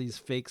down all these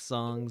fake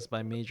songs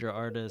by major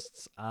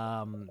artists,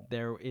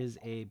 there is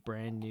a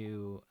brand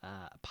new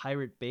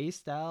Pirate Bay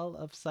style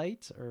of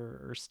site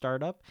or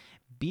startup,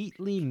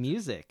 Beatly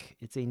Music.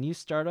 It's a new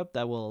startup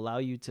that will allow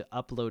you to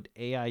upload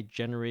AI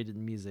generated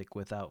music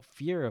without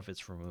fear of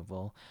its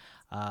removal.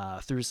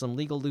 Through some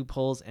legal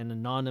loopholes and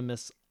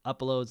anonymous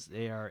uploads,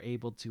 they are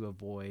able to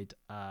avoid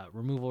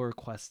removal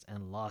requests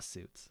and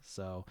lawsuits.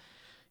 So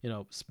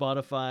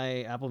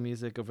Spotify, Apple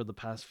Music over the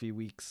past few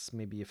weeks,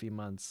 maybe a few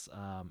months,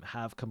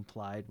 have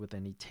complied with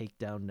any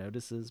takedown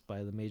notices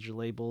by the major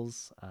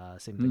labels.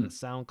 Same thing with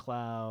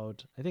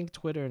SoundCloud. I think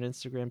Twitter and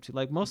Instagram too.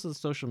 Like most of the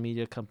social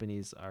media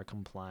companies are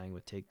complying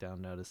with takedown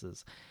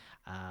notices.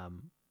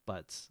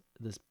 But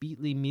this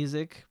Beatly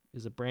Music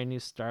is a brand new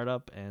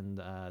startup, and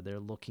they're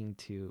looking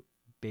to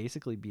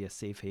basically be a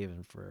safe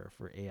haven for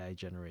AI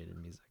generated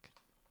music.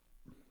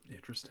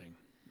 Interesting.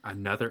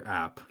 Another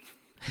app.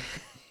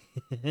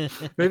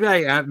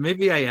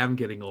 Maybe I am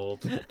getting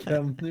old.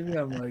 Maybe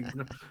I'm like,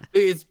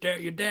 it's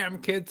your damn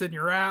kids and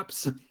your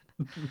apps.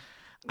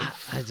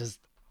 I just,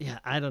 yeah,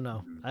 I don't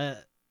know.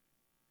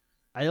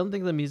 I don't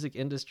think the music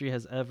industry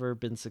has ever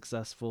been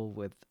successful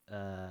with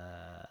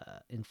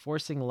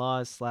enforcing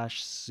laws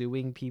slash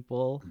suing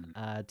people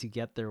to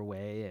get their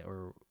way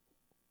or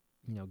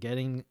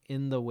getting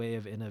in the way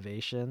of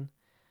innovation.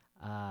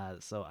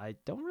 So I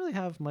don't really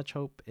have much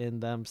hope in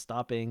them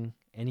stopping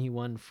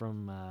anyone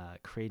from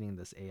creating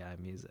this AI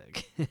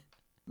music.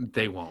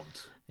 They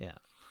won't. Yeah.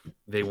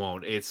 They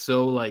won't. It's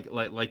so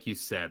like you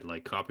said,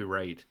 like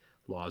copyright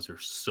laws are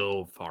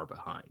so far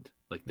behind.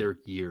 Like Yep. they're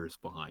years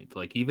behind.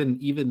 Like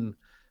even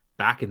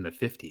back in the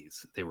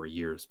 50s, they were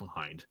years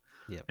behind.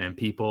 Yep. And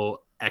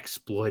people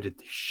exploited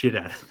the shit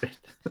out of it.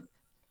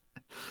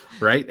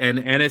 Right? And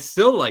it's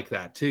still like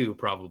that too,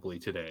 probably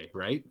today,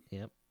 right?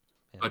 Yep.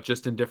 Yep. But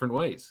just in different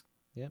ways.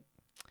 Yep.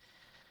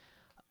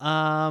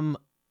 Um.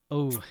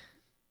 Oh,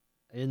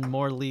 in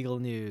more legal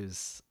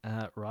news,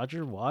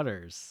 Roger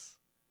Waters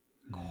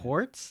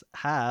courts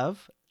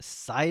have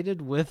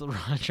sided with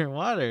Roger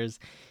Waters.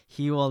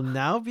 He will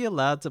now be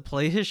allowed to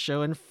play his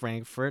show in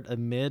Frankfurt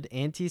amid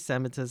anti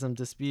Semitism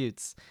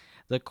disputes.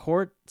 The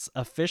court's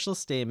official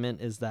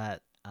statement is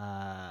that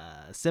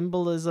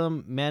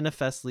symbolism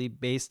manifestly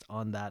based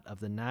on that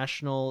of the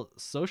National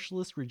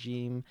Socialist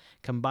regime,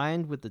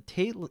 combined with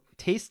the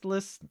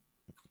tastelessness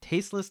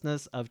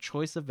of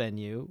choice of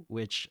venue,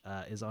 which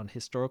is on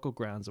historical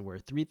grounds where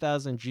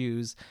 3,000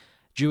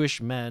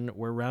 Jewish men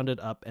were rounded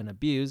up and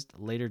abused,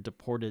 later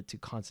deported to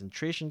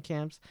concentration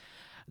camps.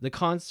 The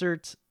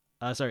concert,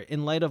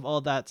 in light of all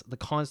that, the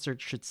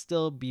concert should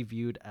still be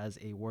viewed as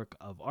a work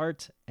of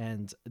art,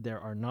 and there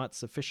are not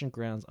sufficient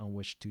grounds on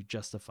which to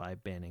justify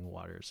banning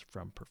Waters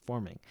from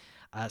performing.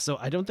 So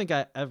I don't think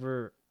I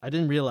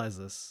didn't realize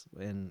this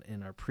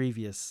in our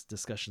previous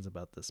discussions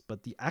about this,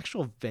 but the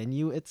actual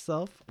venue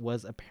itself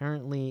was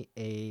apparently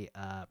a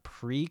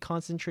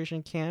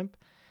pre-concentration camp.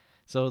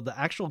 So the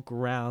actual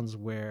grounds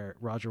where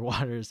Roger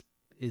Waters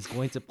is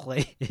going to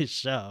play his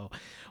show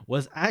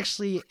was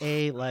actually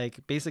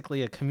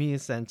basically a community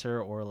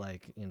center, or a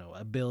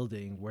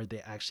building where they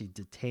actually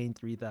detained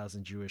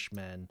 3,000 Jewish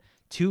men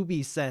to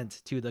be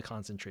sent to the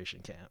concentration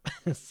camp.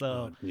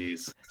 So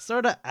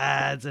sort of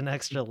adds an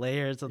extra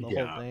layer to the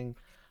whole thing.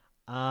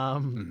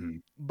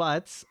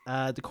 But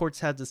the courts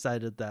have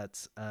decided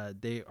that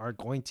they are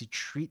going to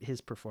treat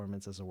his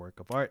performance as a work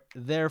of art,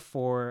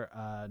 therefore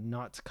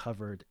not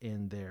covered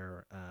in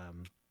their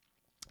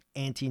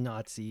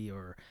anti-Nazi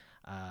or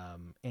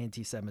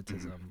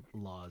anti-Semitism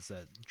laws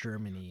that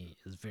Germany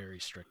is very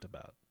strict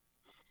about.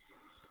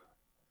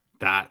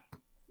 That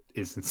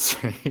is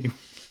insane.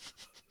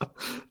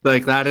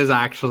 Like, that is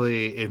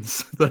actually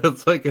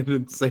that's like an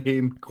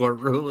insane court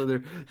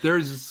rule.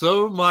 There's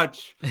so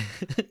much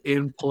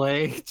in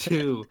play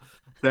too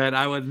that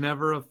I would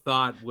never have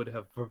thought would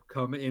have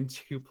come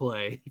into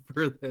play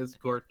for this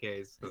court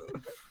case.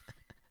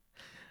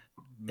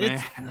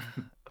 Man,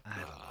 I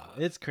don't know.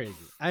 It's crazy.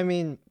 I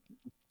mean,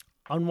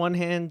 on one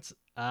hand,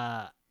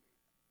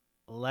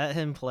 let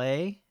him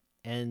play,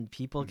 and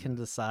people can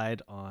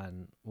decide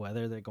on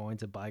whether they're going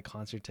to buy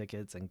concert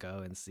tickets and go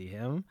and see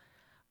him.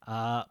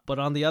 But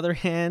on the other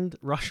hand,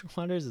 Roger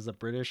Waters is a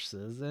British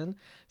citizen,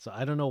 so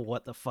I don't know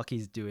what the fuck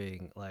he's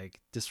doing, like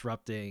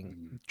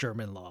disrupting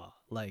German law.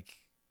 Like,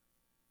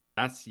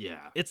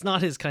 it's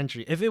not his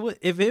country. If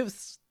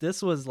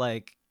this was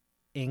like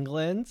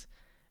England,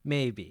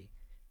 maybe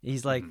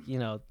he's like,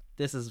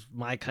 this is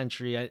my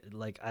country. I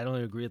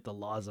don't agree with the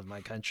laws of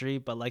my country,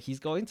 but like he's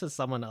going to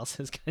someone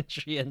else's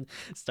country and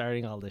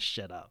starting all this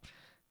shit up.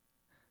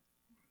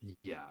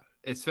 Yeah,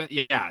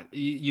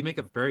 you make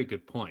a very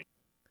good point.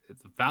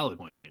 It's a valid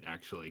point,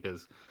 actually,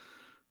 because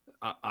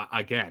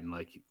again,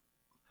 like,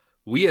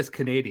 we as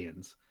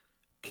Canadians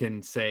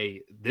can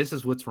say this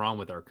is what's wrong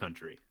with our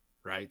country,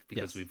 right?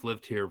 Because we've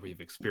lived here, we've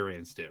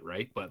experienced it,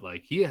 right? But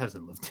like, he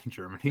hasn't lived in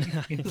Germany.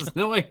 He has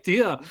no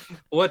idea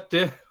what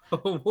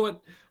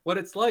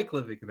it's like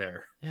living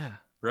there. Yeah,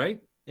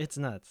 right. It's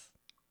nuts,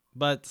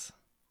 but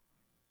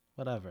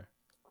whatever.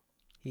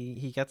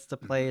 He gets to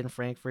play in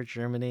Frankfurt,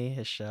 Germany.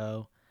 His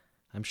show.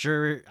 I'm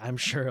sure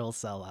he'll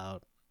sell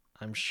out.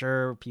 I'm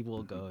sure people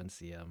will go and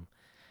see him.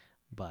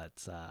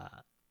 But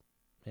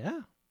yeah,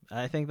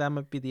 I think that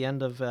might be the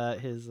end of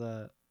his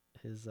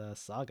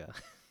saga.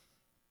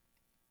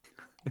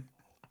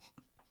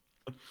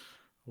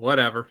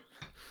 Whatever.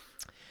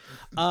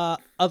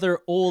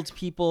 Other old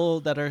people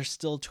that are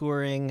still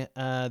touring,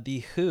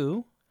 The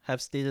Who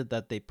have stated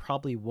that they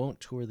probably won't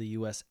tour the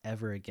U.S.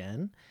 ever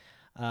again.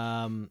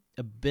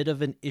 A bit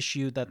of an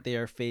issue that they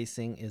are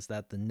facing is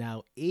that the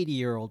now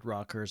 80-year-old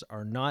rockers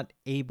are not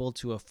able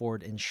to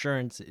afford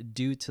insurance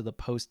due to the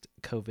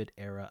post-COVID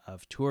era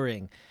of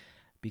touring.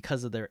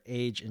 Because of their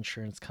age,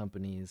 insurance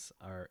companies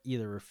are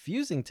either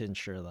refusing to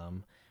insure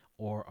them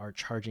or are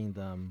charging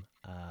them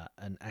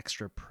an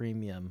extra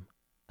premium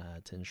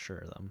to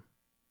insure them.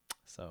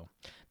 So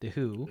The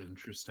Who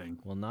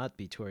will not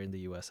be touring the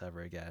U.S.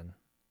 ever again,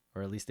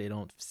 or at least they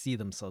don't see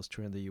themselves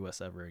touring the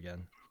U.S. ever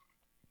again.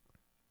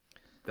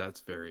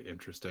 That's very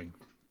interesting.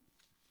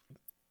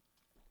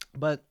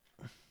 But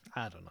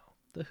I don't know.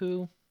 The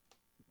Who.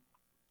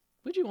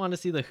 Would you want to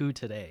see The Who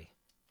today?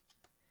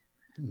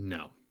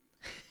 No.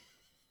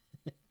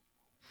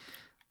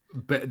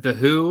 But The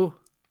Who,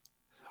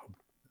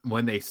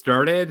 when they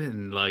started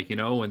and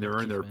when they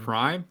were in their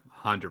prime,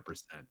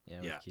 100%.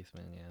 Yeah.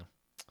 Keithman, yeah.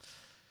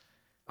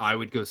 I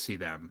would go see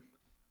them.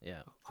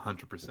 Yeah.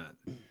 100%.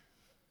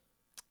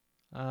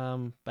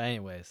 But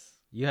anyways,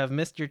 you have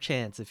missed your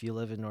chance if you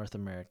live in North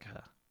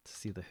America to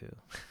see The Who.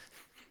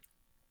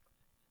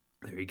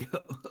 There you go.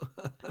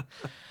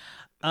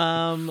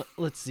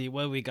 Let's see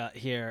what we got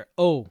here.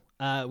 Oh,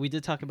 we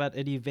did talk about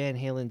Eddie Van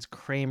Halen's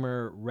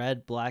Kramer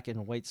red, black,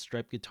 and white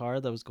striped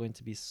guitar that was going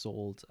to be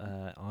sold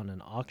on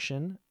an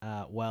auction.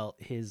 Well,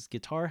 his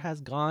guitar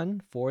has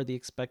gone for the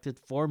expected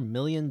 $4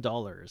 million.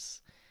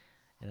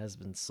 It has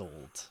been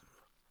sold.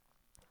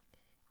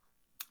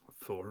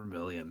 $4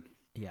 million.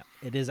 Yeah,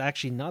 it is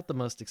actually not the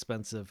most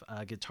expensive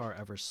guitar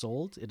ever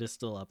sold. It is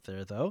still up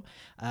there though.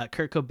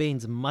 Kurt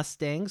Cobain's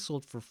Mustang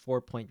sold for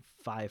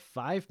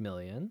 4.55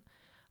 million.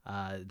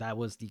 That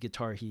was the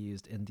guitar he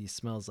used in the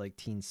 "Smells Like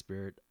Teen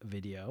Spirit"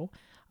 video.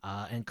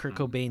 And Kurt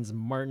Mhm. Cobain's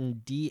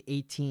Martin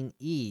D18E,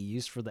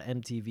 used for the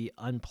MTV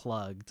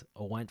Unplugged,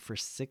 went for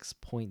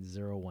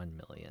 6.01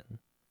 million.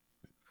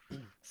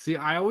 See,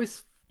 I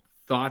always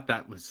thought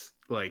that was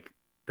like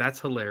that's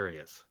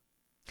hilarious.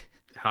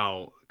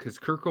 How because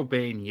Kurt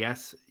Cobain,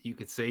 yes, you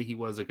could say he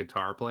was a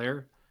guitar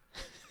player,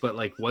 but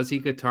like, was he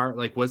guitar?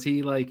 Like, was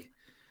he like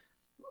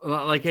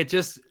it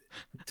just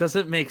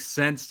doesn't make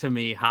sense to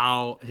me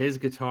how his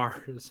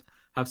guitars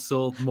have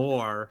sold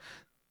more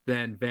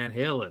than Van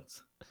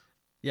Halen's,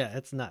 Yeah,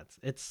 it's nuts.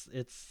 It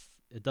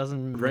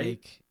doesn't right?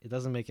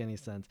 make any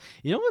sense.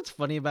 You know what's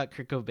funny about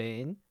Kurt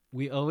Cobain?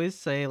 We always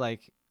say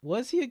like,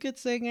 was he a good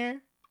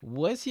singer?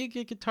 Was he a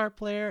good guitar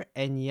player?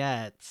 And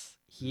yet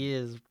he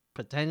is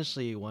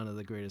potentially one of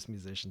the greatest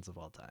musicians of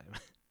all time.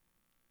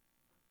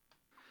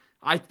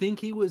 I think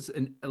he was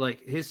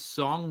like his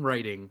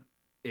songwriting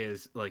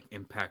is like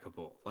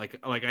impeccable. Like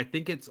I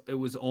think it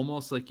was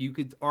almost like you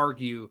could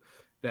argue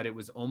that it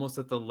was almost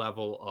at the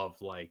level of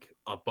like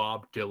a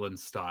Bob Dylan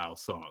style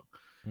song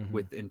Mm-hmm.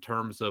 with in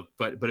terms of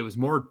but it was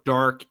more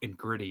dark and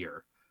grittier,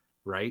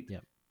 right?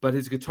 Yep. But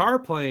his guitar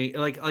playing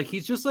like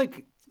he's just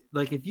like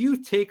if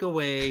you take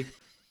away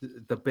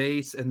the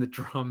bass and the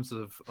drums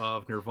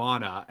of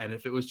Nirvana and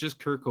if it was just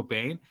Kurt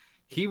Cobain,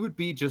 he would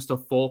be just a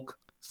folk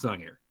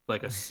singer,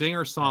 like a singer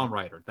Yeah.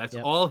 songwriter. That's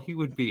Yep. all he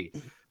would be,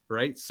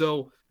 right?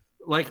 So,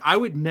 like, I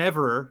would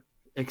never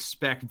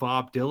expect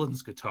Bob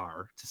Dylan's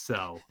guitar to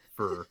sell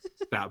for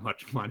that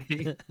much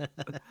money,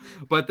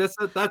 but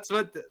that's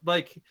what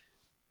like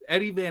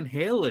Eddie Van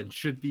Halen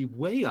should be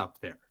way up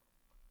there.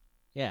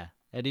 Yeah.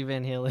 Eddie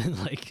Van Halen,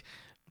 like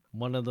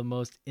one of the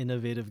most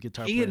innovative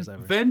guitar He players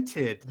ever.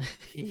 invented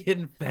he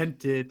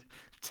invented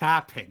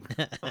tapping.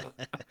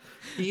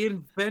 He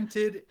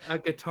invented a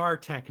guitar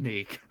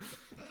technique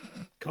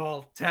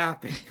called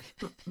tapping.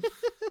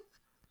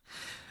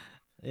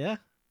 Yeah.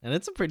 And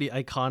it's a pretty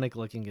iconic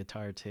looking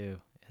guitar too.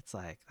 It's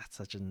like that's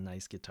such a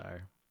nice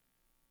guitar.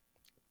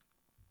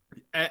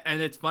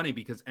 And it's funny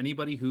because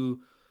anybody who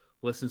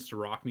listens to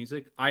rock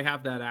music, I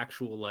have that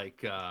actual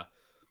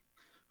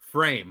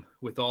frame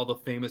with all the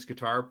famous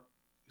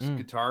Mm.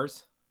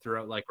 guitars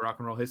throughout like rock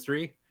and roll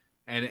history.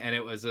 And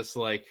it was just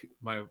like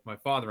my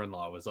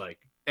father-in-law was like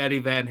Eddie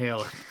Van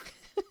Halen.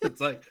 It's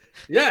like,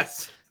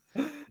 yes,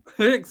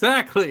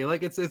 exactly.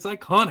 Like it's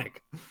iconic,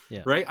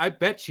 Yeah. right? I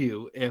bet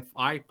you if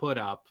I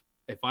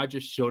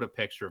just showed a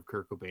picture of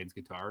Kurt Cobain's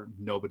guitar,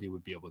 nobody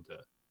would be able to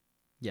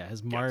Yeah,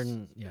 his guess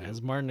Martin, yeah, who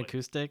his Martin played.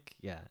 acoustic,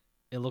 yeah,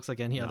 it looks like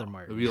any No, other it'd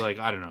Martin. be like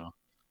I don't know,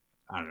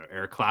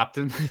 Eric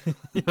Clapton.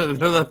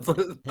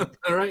 That's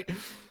right.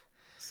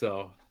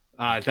 So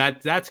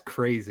that's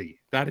crazy.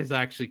 That is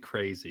actually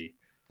crazy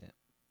Yeah.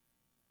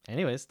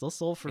 Anyway, still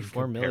sold for in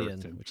 4 million,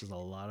 comparison. which is a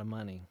lot of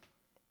money.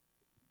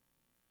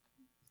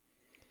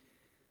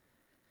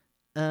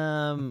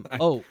 I,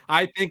 Oh,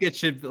 I think it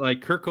should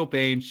like Kurt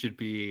Cobain should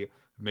be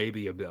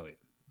maybe a billion,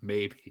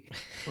 maybe.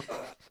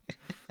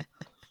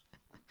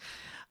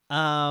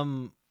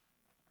 um,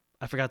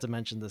 I forgot to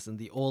mention this in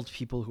the old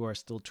people who are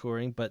still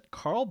touring, but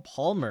Carl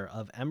Palmer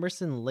of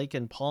Emerson, Lake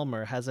and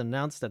Palmer has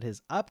announced that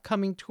his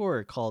upcoming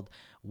tour called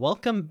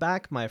 "Welcome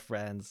Back, My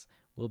Friends"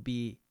 will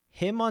be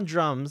him on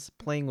drums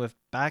playing with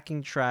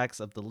backing tracks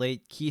of the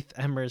late Keith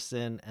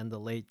Emerson and the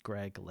late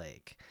Greg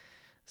Lake.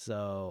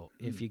 So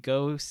if you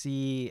go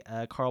see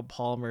Carl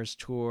Palmer's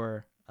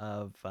tour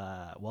of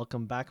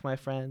Welcome Back, My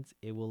Friends,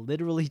 it will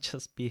literally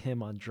just be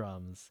him on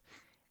drums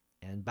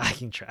and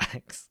backing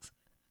tracks.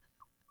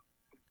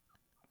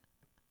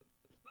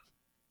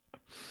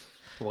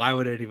 Why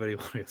would anybody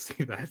want to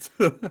see that?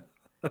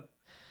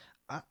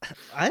 I,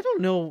 I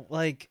don't know,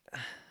 like,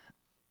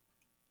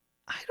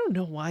 I don't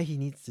know why he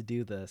needs to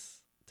do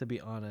this, to be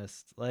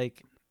honest.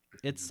 Like,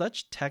 it's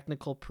such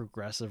technical,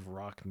 progressive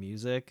rock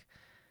music.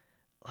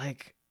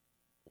 Like,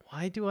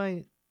 why do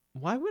I,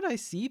 why would I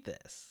see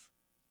this?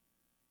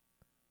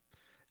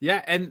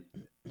 Yeah, and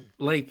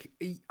like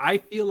I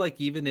feel like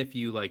even if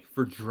you like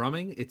for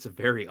drumming, it's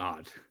very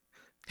odd.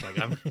 Like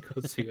I'm gonna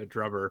go see a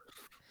drummer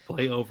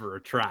play over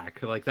a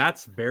track. Like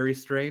that's very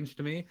strange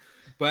to me.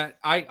 But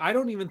I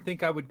don't even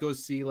think I would go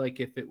see like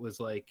if it was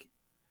like,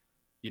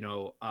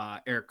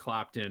 Eric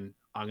Clapton,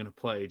 I'm gonna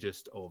play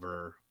just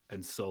over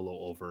and solo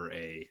over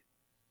a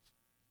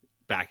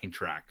backing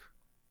track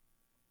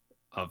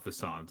of the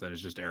songs and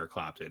it's just Eric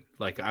Clapton.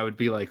 Like I would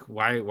be like,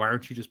 why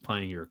aren't you just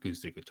playing your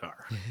acoustic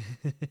guitar?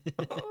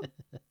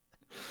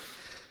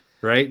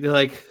 Right?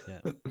 Like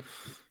Yeah.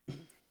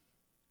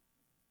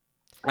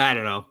 I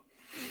don't know.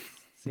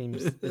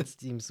 It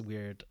seems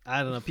weird.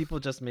 I don't know. People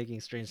just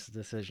making strange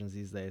decisions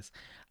these days.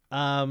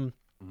 Um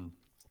Mm.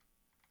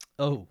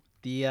 oh,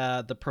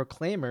 the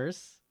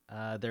Proclaimers,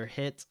 their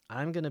hit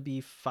 "I'm Gonna Be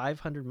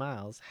 500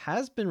 Miles"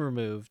 has been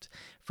removed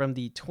from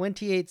the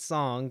 28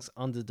 songs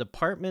on the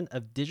Department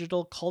of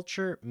Digital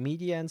Culture,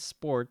 Media and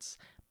Sports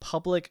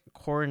public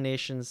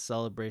coronation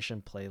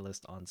celebration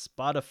playlist on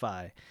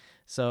Spotify.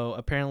 So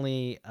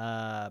apparently,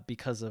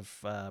 because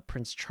of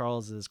Prince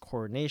Charles's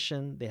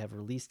coronation, they have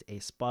released a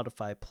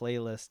Spotify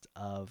playlist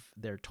of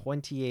their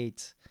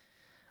 28.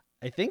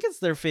 I think it's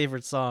their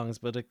favorite songs,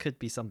 but it could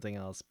be something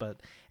else.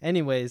 But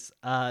anyways,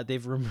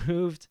 they've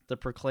removed the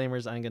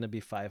Proclaimers' "I'm Gonna Be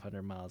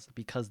 500 Miles"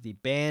 because the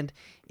band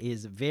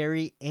is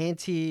very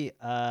anti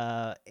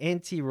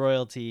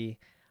royalty,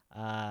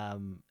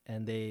 and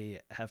they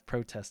have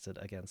protested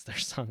against their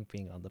song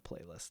being on the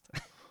playlist.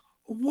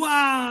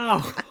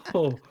 Wow,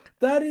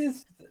 that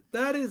is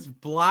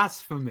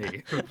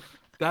blasphemy.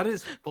 That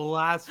is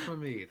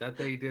blasphemy that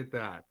they did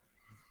that.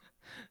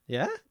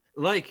 Yeah.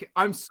 Like,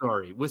 I'm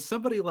sorry, with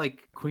somebody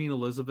like Queen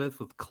Elizabeth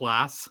with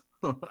class,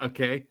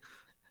 okay,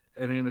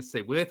 and I'm gonna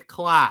say with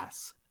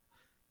class,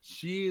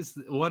 she's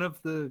one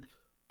of the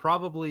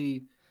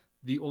probably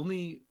the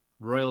only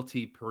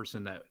royalty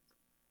person that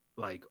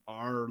like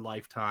our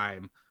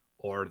lifetime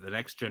or the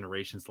next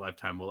generation's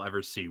lifetime will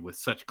ever see with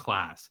such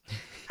class.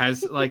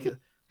 Has like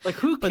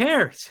who But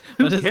cares?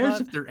 Who but cares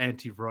if they're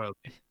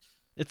anti-royalty?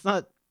 it's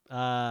not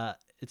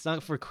it's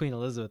not for Queen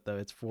Elizabeth though.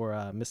 It's for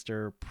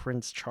Mr.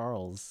 Prince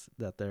Charles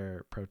that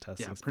they're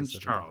protesting. Yeah, Prince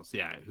Charles.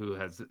 Yeah, who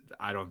has?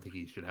 I don't think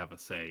he should have a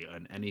say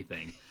on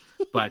anything.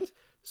 But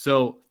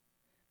so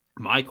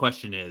my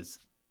question is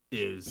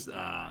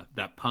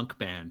that punk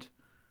band?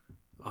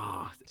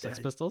 Oh, Sex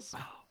Pistols?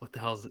 what the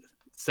hell is it?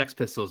 Sex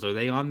Pistols? Are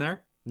they on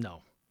there?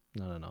 No,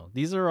 no.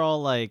 These are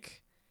all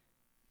like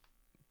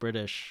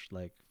British,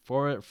 like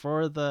for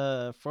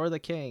the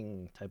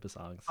king type of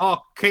songs. Oh,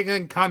 King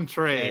and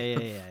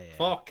Country. Yeah.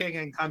 For King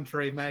and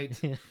Country, mate.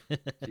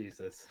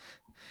 Jesus.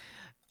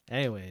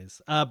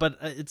 Anyways, but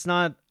it's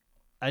not.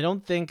 I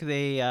don't think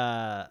they.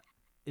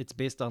 It's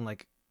based on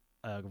like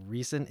a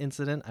recent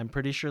incident. I'm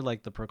pretty sure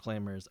like the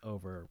Proclaimers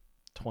over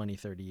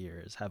 20-30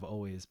 years have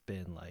always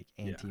been like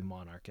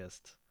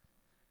anti-monarchist.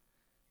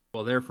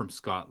 Well, they're from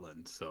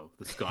Scotland, so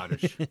the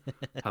Scottish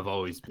have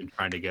always been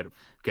trying to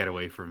get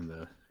away from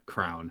the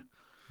crown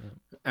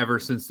ever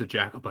since the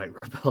Jacobite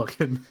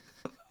Rebellion,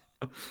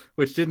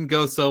 which didn't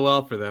go so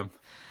well for them.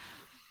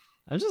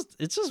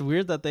 It's just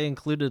weird that they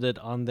included it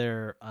on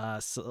their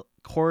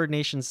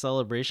coronation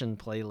celebration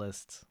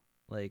playlist.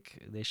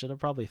 Like they should have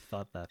probably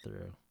thought that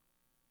through.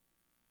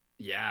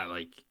 Yeah,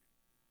 like,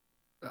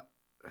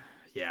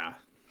 yeah,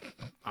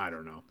 I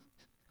don't know.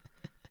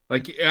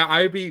 Like, do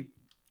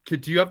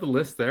you have the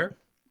list there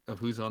of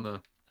who's on the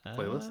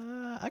playlist?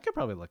 I could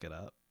probably look it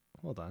up.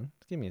 Hold on,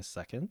 give me a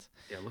second.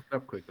 Yeah, look it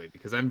up quickly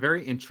because I'm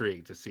very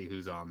intrigued to see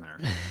who's on there.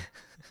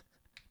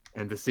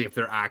 And to see if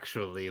they're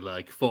actually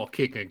like for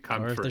King and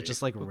Country. Or if they're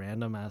just like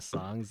random ass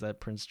songs that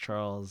Prince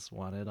Charles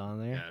wanted on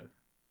there. Yeah.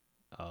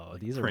 Oh,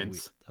 like these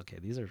Prince. are weird. Okay,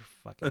 these are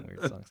fucking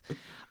weird songs.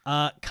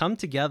 Come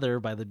Together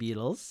by the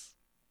Beatles.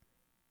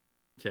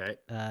 Okay.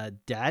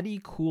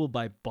 Daddy Cool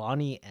by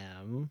Bonnie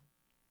M.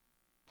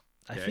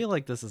 Okay. I feel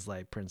like this is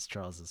like Prince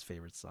Charles's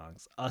favorite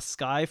songs. A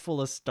Sky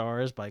Full of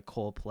Stars by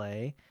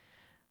Coldplay.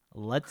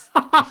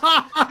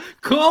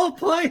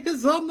 Coldplay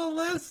is on the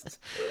list.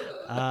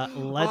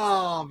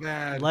 Oh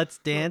man. Let's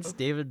Dance,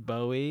 David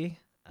Bowie.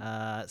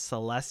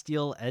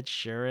 Celestial, Ed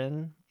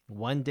Sheeran.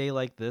 One Day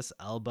Like This,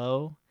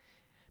 Elbow.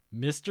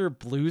 Mr.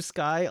 Blue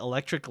Sky,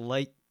 Electric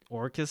Light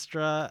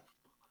Orchestra.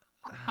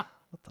 What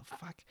the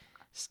fuck?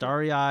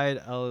 Starry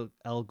Eyed,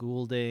 El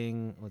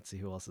Goulding. Let's see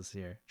who else is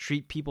here.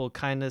 Treat People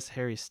Kindness,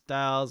 Harry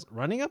Styles.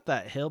 Running Up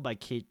That Hill by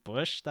Kate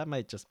Bush. That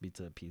might just be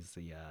to appease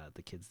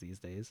the kids these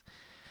days.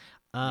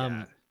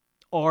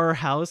 Our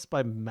House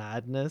by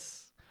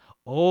Madness.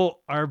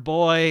 Oh, our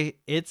boy,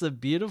 It's a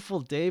Beautiful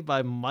Day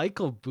by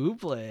Michael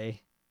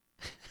Bublé.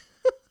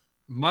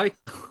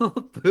 Michael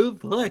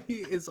Bublé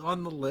is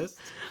on the list.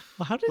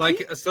 Well, how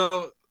did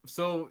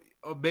so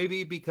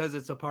maybe because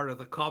it's a part of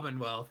the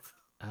Commonwealth.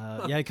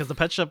 Yeah, because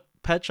the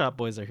Pet Shop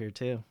Boys are here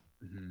too.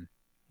 Mm-hmm.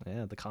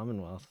 Yeah, the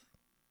Commonwealth.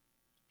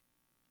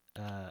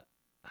 I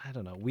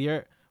don't know. We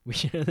are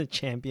the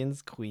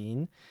champions,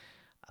 Queen.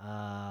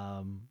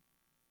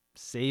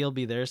 Say You'll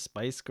Be There,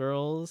 Spice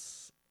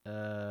Girls.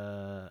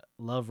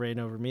 Love Reign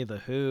Over Me, The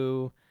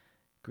Who.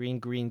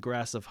 Green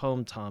Grass of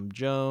Home, Tom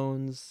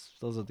Jones.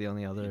 Those are the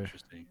only other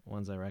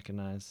ones I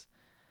recognize.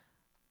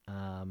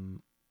 I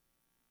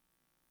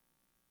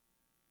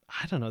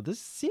don't know. This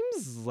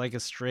seems like a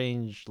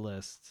strange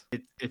list.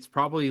 It's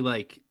probably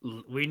like,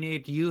 we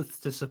need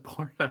youth to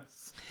support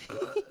us.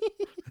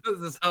 This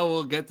is how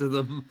we'll get to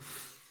them.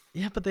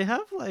 Yeah, but they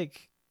have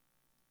like,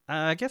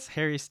 I guess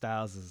Harry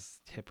Styles is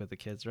hip with the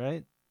kids,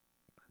 right?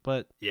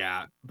 But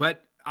yeah,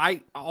 but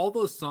all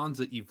those songs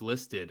that you've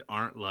listed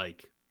aren't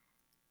like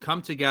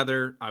Come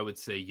Together. I would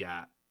say,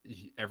 yeah,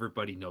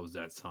 everybody knows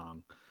that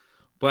song,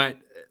 but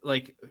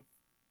like,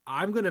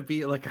 I'm gonna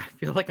be like, I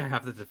feel like I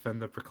have to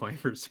defend the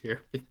Proclaimers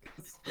here,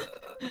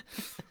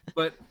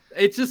 but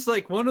it's just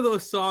like one of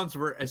those songs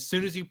where as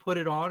soon as you put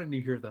it on and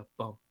you hear the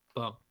bum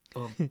bum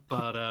bum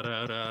ba da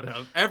da da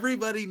da,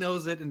 everybody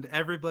knows it and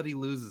everybody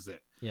loses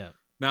it. Yeah.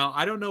 Now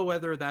I don't know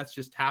whether that's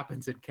just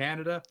happens in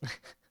Canada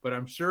but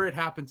I'm sure it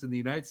happens in the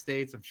United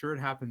States. I'm sure it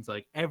happens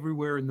like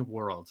everywhere in the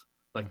world.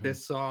 Like Mhm.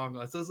 this song,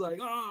 it's just like,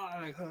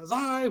 oh, because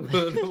I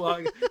would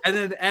walk, and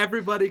then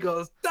everybody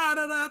goes da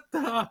da da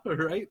da,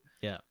 right?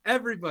 Yeah.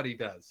 Everybody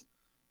does.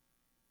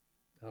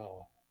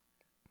 Oh,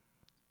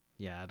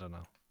 Yeah, I don't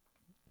know.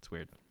 It's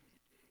weird.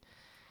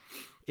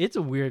 It's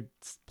a weird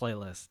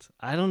playlist.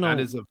 I don't that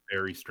know. is a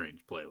very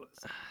strange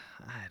playlist.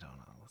 I don't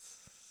know.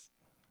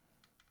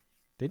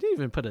 They didn't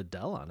even put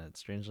Adele on it,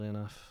 strangely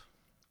enough.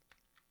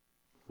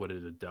 What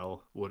did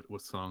Adele?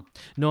 What song?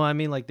 No, I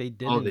mean like Oh, they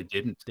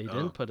didn't. they didn't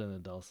Oh, put an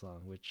Adele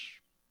song,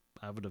 which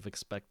I would have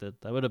expected.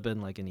 That would have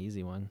been like an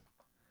easy one.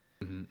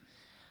 mhm.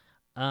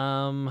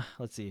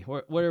 Let's see.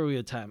 What are we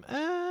at time?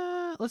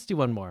 Let's do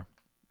one more.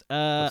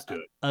 Uh, Let's do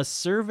it. a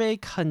survey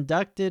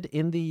conducted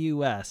in the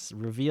US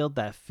revealed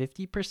that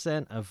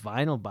 50% of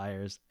vinyl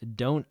buyers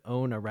don't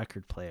own a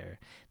record player.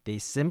 They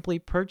simply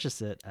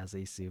purchase it as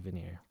a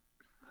souvenir.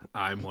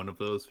 I'm one of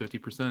those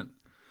 50%.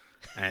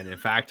 And in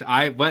fact,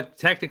 but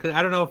technically,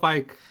 I don't know if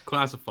I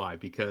classify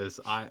because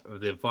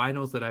the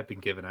vinyls that I've been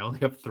given, I only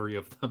have 3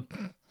 of them.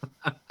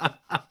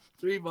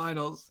 3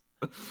 vinyls.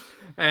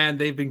 And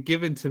they've been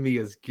given to me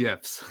as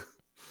gifts.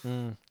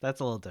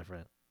 That's a little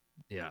different.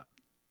 Yeah.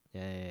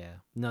 Yeah.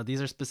 No,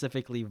 these are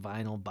specifically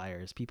vinyl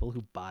buyers, people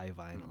who buy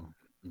vinyl.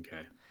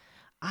 Okay.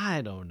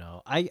 I don't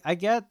know. I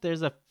get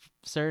there's a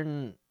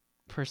certain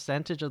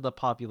percentage of the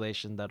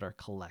population that are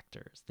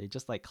collectors. They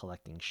just like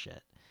collecting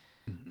shit.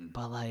 Mhm.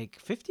 But like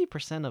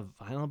 50% of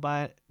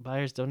vinyl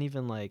buyers don't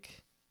even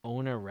like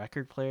own a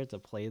record player to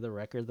play the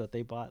record that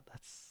they bought.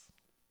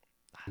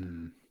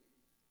 Mm.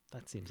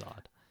 That seems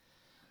odd.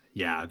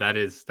 Yeah, that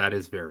is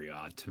very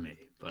odd to me.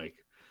 Like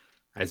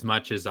as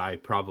much as I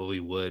probably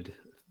would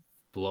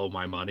blow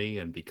my money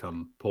and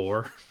become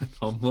poor and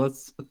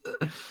homeless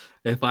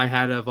if I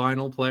had a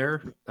vinyl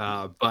player,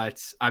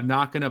 but I'm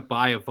not going to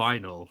buy a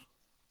vinyl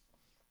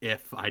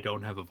if I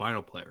don't have a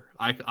vinyl player.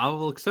 I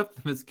will accept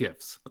them as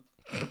gifts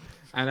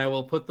and I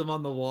will put them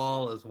on the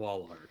wall as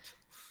wall art.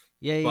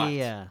 But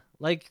Yeah.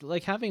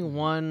 Like having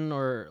one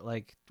or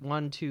like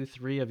one, two,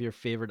 three of your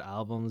favorite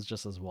albums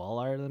just as wall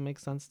art, that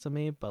makes sense to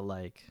me. But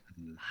like,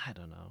 Mhm. I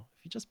don't know.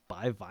 If you just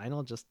buy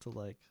vinyl just to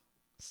like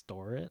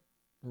store it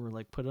or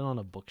like put it on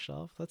a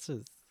bookshelf, that's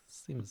just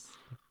seems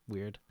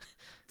weird.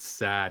 It's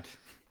sad.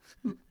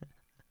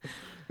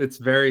 It's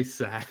very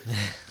sad.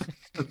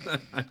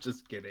 I'm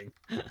just kidding.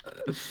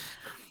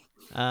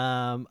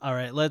 All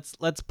right, let's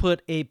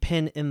put a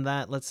pin in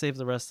that. Let's save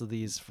the rest of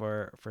these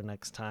for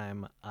next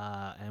time,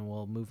 and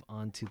we'll move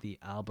on to the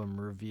album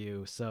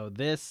review. So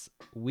this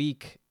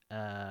week,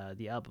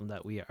 the album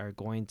that we are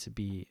going to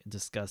be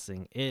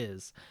discussing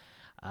is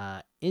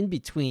In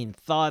Between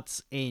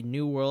Thoughts, A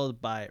New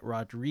World by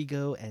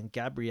Rodrigo and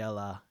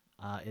Gabriela.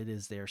 It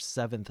is their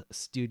 7th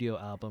studio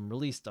album,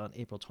 released on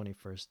April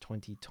 21st,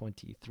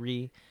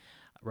 2023.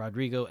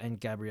 Rodrigo and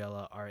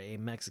Gabriela are a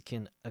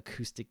Mexican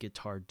acoustic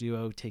guitar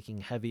duo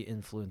taking heavy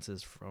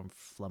influences from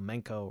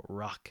flamenco,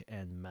 rock,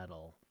 and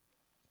metal.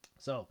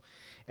 So,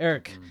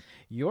 Eric, Mhm.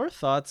 your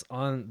thoughts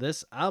on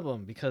this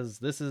album? Because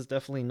this is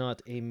definitely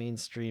not a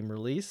mainstream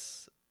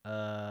release,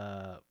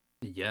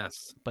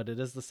 Yes. but it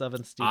is the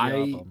 7th studio I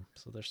album.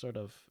 So they're sort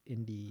of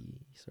indie,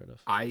 sort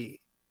of. I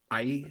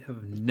I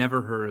have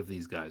never heard of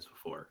these guys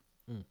before,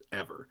 Mm.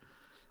 ever.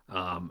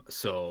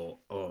 So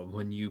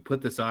when you put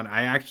this on,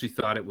 I actually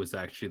thought it was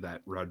actually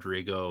that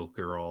Rodrigo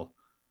girl.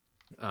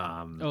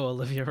 Oh,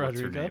 Olivia What's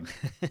her Rodrigo? name?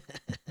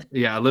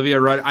 Yeah,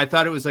 Olivia I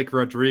thought it was like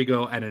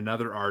Rodrigo and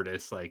another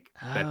artist like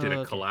that did Oh,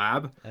 a okay.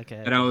 collab. Okay,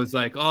 And I okay, was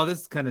like, oh,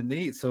 this is kind of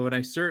neat. So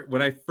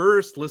when I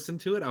first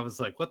listened to it, I was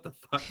like, what the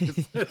fuck is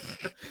okay. this?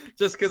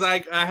 Just because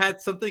I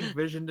had something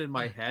visioned in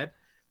my head.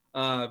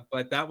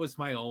 But that was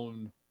my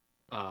own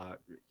uh,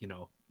 you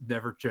know,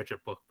 never judge a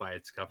book by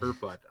its cover,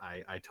 but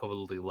I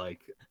totally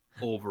like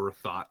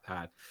overthought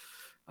that.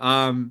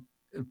 Um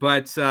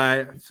but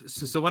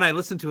so when I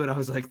listened to it, I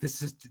was like,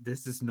 this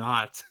is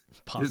not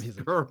Pop this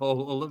music. girl,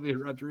 Olivia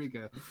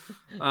Rodrigo.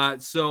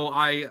 So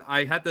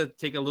I had to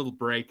take a little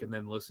break and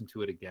then listen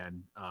to it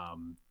again.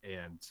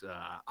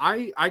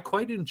 I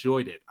quite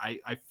enjoyed it.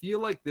 I feel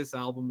like this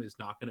album is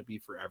not going to be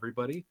for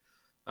everybody,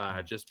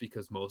 Mm. just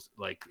because most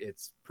like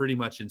it's pretty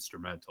much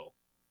instrumental.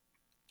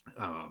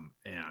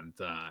 And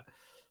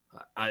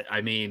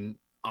I mean,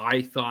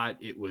 I thought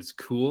it was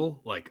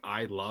cool. Like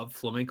I love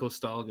flamenco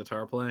style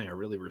guitar playing. I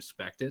really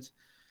respect it.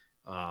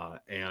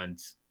 And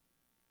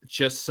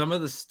just some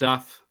of the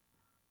stuff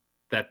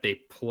that they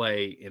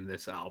play in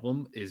this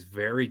album is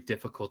very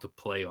difficult to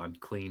play on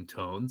clean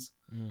tones,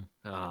 Mm.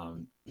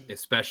 um,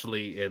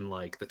 especially in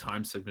like the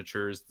time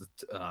signatures,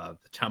 the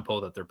tempo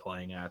that they're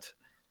playing at.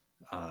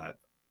 Uh,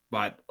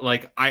 but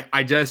like I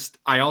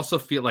also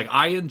feel like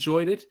I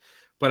enjoyed it,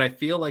 but I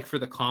feel like for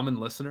the common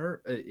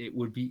listener, it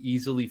would be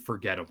easily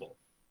forgettable.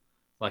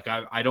 Like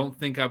I don't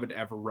think I would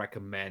ever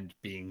recommend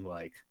being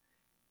like,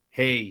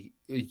 hey,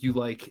 you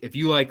like if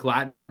you like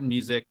Latin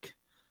music,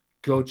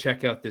 go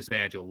check out this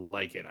band, you'll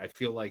like it. I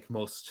feel like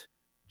most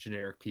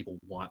generic people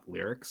want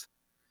lyrics.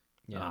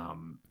 Yeah.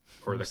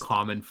 or the Most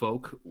common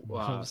folk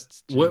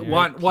most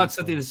generic want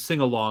something to people. sing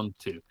along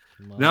to.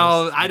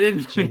 No, Most I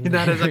didn't mean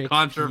that as a generic people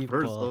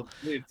controversial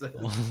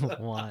statement.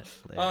 want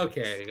lyrics.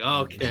 Okay, You,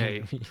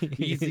 okay,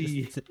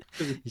 easy.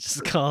 you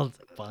just called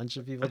a bunch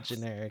of people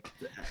generic.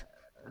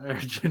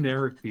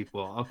 Generic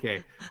people.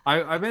 Okay,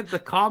 I meant the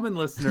common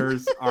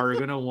listeners are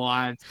gonna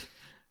want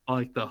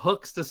like the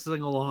hooks to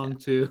sing along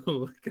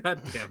to.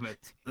 God damn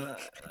it!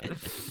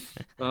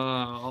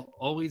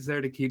 Always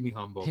there to keep me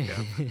humble,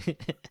 Kev.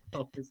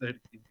 Always there to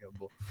keep me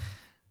humble.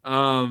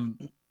 Um,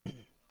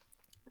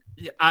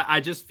 yeah, I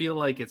just feel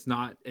like it's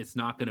not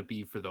going to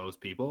be for those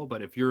people.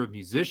 But if you're a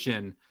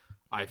musician,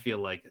 I feel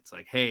like it's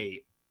like,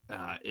 hey,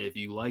 if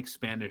you like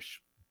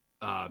Spanish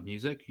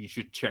music, you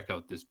should check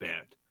out this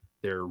band.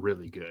 They're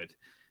really good,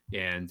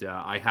 and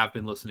I have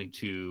been listening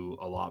to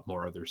a lot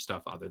more other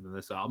stuff other than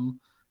this album.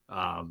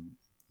 Um,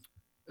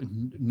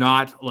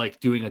 Not like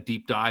doing a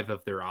deep dive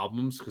of their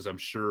albums because I'm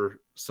sure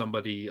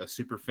somebody, a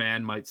super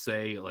fan, might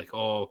say like,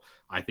 "Oh,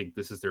 I think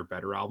this is their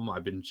better album."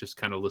 I've been just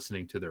kind of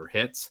listening to their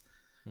hits,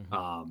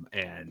 Mhm.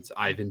 and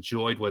I've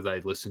enjoyed what I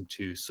listened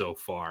to so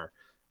far.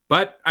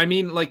 But I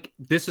mean, like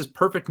this is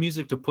perfect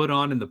music to put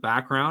on in the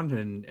background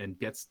and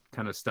gets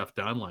kind of stuff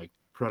done, like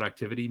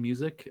productivity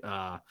music.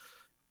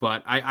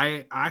 But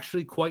I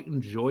actually quite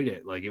enjoyed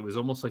it. Like it was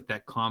almost like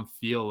that calm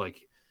feel,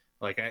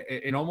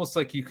 it almost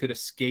like you could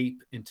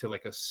escape into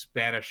like a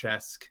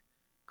Spanish-esque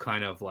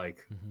kind of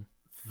like Mhm.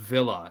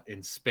 villa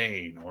in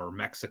Spain or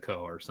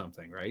Mexico or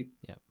something, right?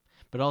 Yeah.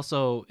 But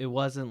also it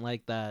wasn't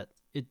like that.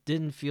 It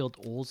didn't feel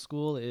old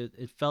school.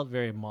 It felt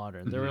very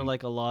modern. There were Mm-hmm.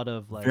 like a lot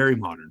of Very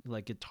modern.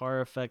 like guitar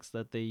effects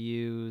that they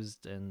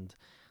used and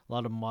a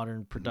lot of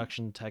modern Mm-hmm.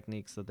 production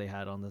techniques that they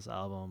had on this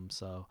album.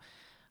 So,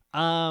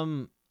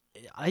 um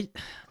I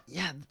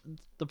yeah,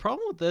 the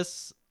problem with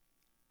this,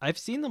 I've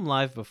seen them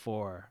live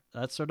before.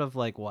 That's sort of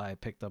like why I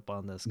picked up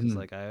on this cuz Mm-hmm.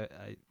 like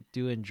I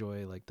do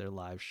enjoy like their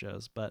live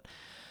shows, but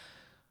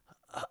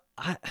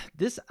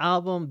this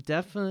album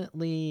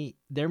definitely,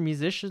 their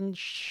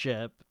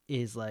musicianship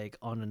is like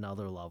on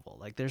another level.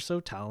 Like they're so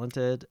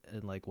talented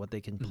in like what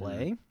they can Mm-hmm.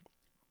 play,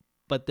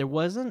 but there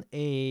wasn't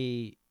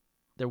a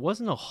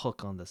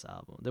hook on this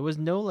album. There was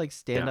no like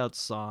Yeah. standout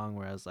song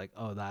where I was like,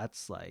 oh,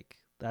 that's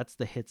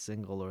the hit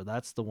single or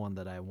that's the one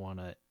that I want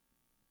to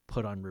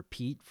put on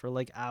repeat for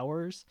like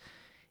hours.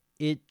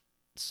 It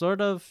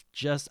sort of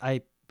just,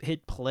 I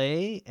hit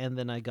play and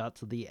then I got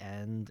to the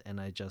end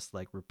and I just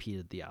like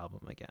repeated the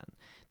album again.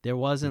 There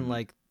wasn't Mm-hmm.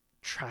 like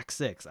track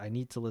 6. I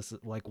need to listen,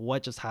 like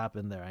what just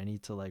happened there. I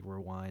need to like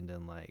rewind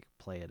and like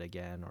play it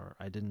again, or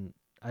I didn't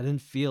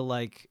feel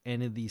like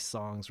any of these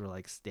songs were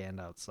like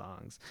standout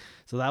songs.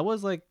 So that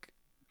was like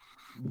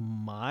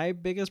my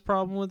biggest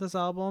problem with this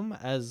album,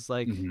 as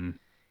like, Mm-hmm.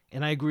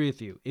 and I agree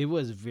with you. It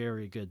was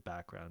very good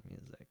background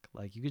music.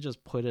 Like you could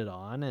just put it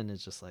on and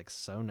it's just like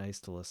so nice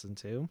to listen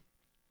to.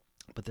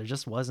 But there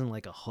just wasn't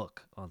like a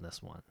hook on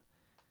this one,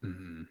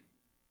 Mm-hmm.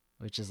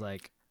 which is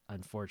like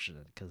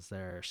unfortunate because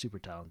they're super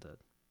talented.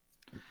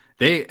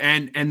 They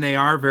they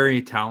are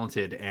very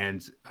talented,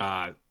 and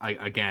I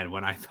again,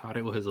 when I thought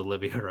it was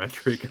Olivia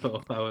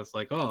Rodrigo, I was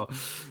like, oh,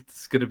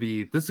 this is gonna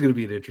be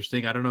an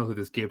interesting. I don't know who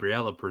this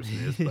Gabriela person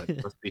is,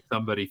 but must be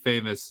somebody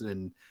famous.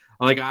 And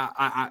like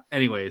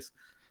anyways,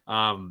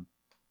 um,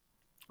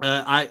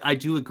 I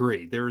do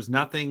agree. There is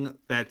nothing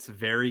that's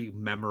very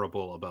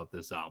memorable about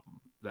this album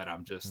that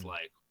I'm just Mm.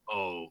 like,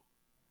 oh,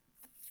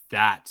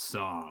 that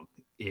song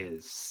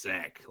is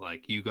sick.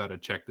 Like you got to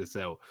check this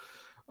out.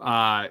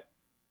 Uh,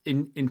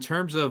 in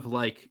terms of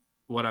like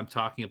what I'm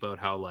talking about,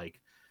 how like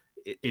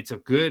it's a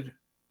good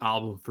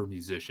album for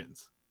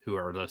musicians who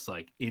are just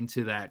like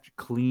into that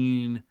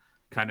clean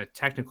kind of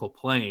technical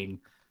playing.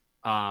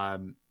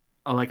 Um,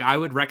 like I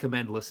would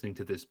recommend listening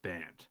to this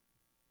band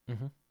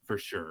Mm-hmm. for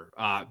sure.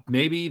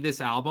 Maybe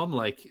this album,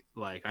 like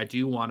I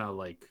do want to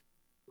like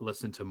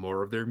listen to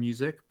more of their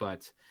music,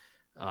 but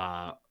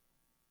uh,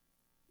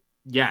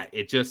 yeah,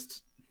 it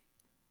just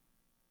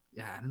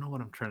yeah, I don't know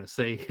what I'm trying to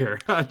say here.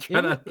 I'm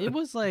trying It to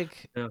was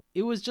like, yeah.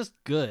 it was just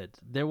good.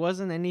 There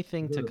wasn't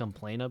anything to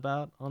complain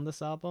about on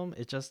this album.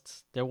 It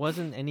just, there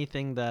wasn't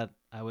anything that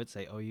I would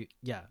say, oh, you,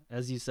 yeah,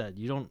 as you said,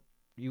 you don't,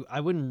 you,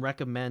 I wouldn't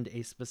recommend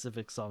a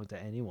specific song to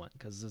anyone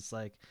because it's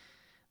like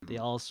they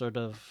all sort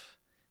of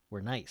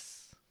were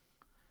nice.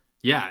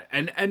 Yeah,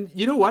 and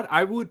you know what?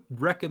 I would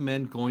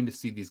recommend going to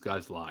see these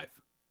guys live.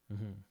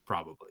 Mm-hmm.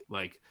 Probably.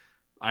 Like,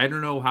 I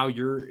don't know how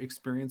your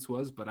experience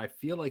was, but I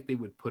feel like they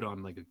would put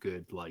on like a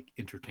good, like,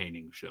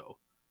 entertaining show.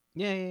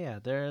 Yeah, yeah,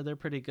 yeah. They're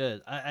pretty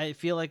good. I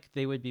feel like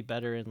they would be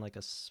better in like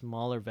a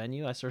smaller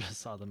venue. I sort of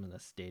saw them in a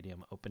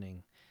stadium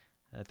opening.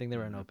 I think they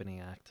were an Mhm. opening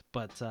act,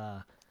 but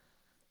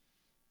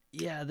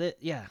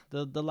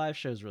the live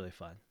show is really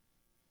fun.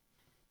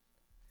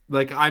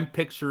 Like, I'm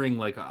picturing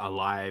like a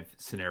live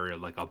scenario,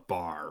 like a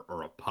bar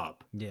or a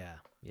pub. Yeah,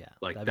 yeah,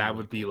 Like that'd be that really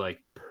would be cool. like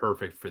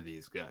perfect for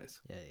these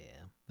guys. Yeah, yeah,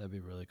 yeah. That'd be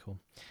really cool.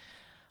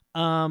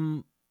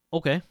 Um,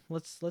 okay,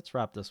 let's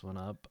wrap this one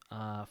up.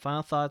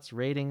 Final thoughts,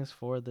 ratings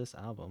for this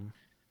album.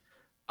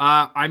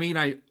 I mean,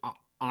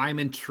 I'm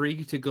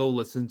intrigued to go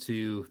listen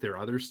to their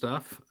other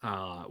stuff,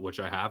 which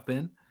I have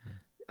been.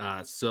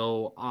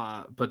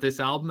 But this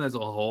album as a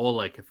whole,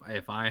 like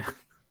if I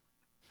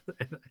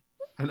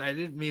and I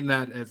didn't mean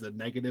that as a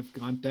negative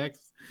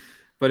context,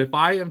 but if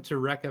I am to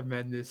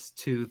recommend this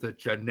to the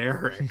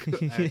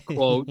generic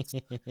quotes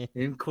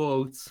in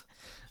quotes,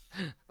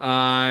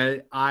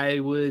 I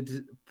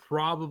would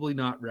probably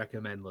not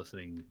recommend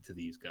listening to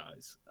these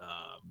guys.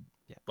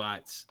 Yeah.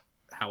 But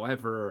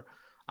however,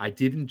 I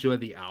did enjoy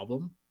the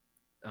album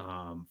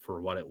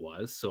for what it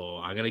was, so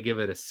I'm gonna give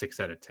it a 6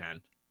 out of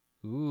 10.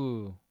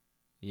 Ooh,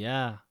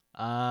 yeah.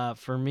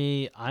 For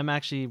me, I'm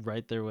actually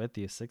right there with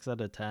you. 6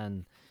 out of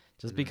 10.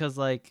 Just Mhm. because,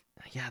 like,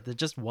 yeah, there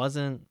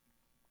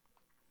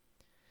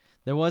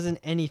wasn't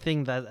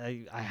anything that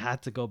I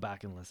had to go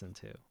back and listen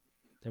to.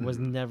 There was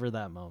Mhm. never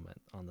that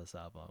moment on this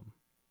album.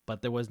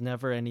 But there was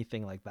never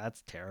anything like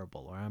that's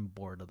terrible or I'm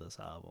bored of this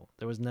album.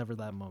 There was never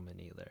that moment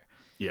either.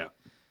 Yeah.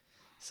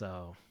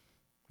 So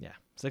yeah,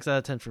 6 out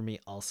of 10 for me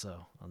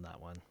also on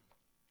that one.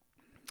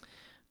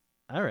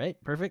 All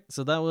right, perfect.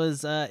 So that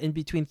was In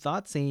Between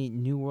Thoughts, a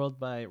New World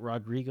by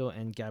Rodrigo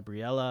and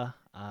Gabriela.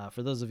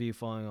 For those of you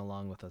following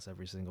along with us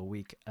every single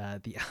week,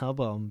 the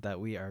album that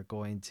we are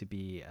going to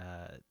be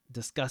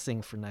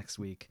discussing for next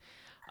week,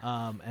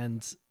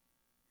 and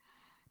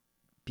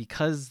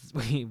because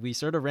we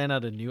sort of ran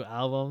out of new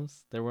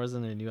albums, there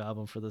wasn't a new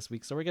album for this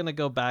week, so we're gonna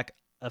go back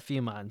a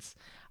few months.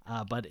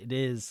 But it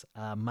is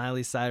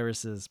Miley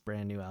Cyrus's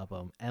brand new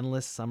album,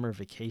 "Endless Summer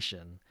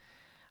Vacation."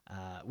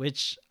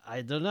 Which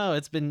I don't know.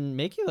 It's been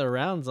making the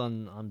rounds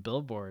on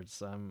billboards.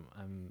 So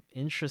I'm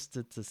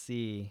interested to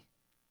see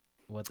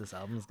what this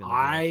album is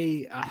gonna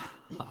be.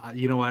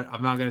 You know what?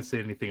 I'm not gonna say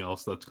anything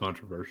else that's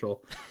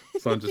controversial,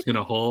 so I'm just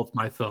gonna hold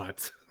my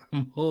thoughts.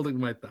 I'm holding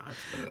my thoughts.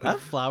 That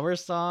flower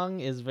song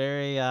is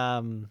very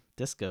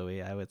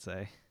disco-y, I would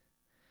say.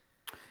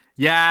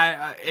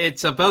 Yeah,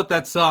 it's about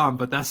that song,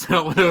 but that's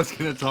not what I was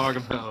gonna talk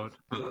about.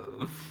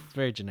 It's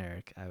very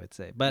generic, I would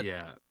say. But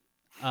Yeah.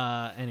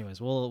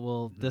 anyways,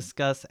 we'll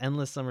discuss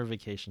 "Endless Summer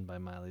Vacation" by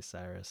Miley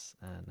Cyrus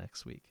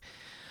next week.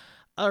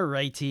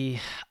 Alrighty.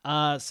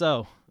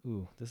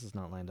 This is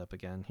not lined up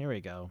again. Here we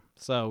go.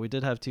 So we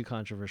did have two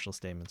controversial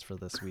statements for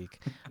this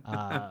week.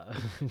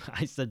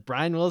 I said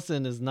Brian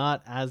Wilson is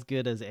not as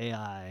good as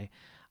AI,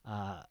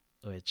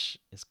 which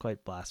is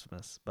quite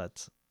blasphemous,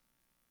 but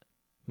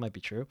might be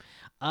true.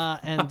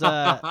 And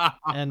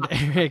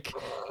Eric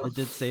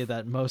did say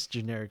that most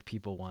generic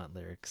people want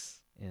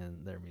lyrics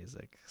in their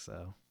music.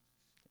 So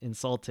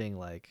insulting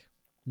like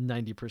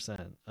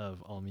 90%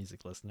 of all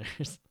music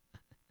listeners.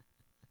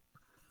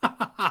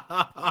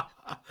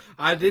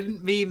 I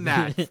didn't mean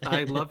that.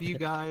 I love you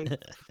guys.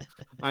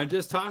 I'm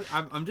just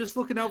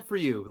looking out for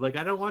you. Like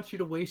I don't want you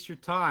to waste your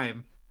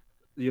time.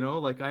 You know,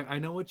 like I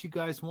know what you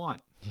guys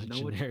want. I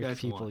know what you Generic guys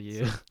people, want.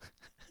 you.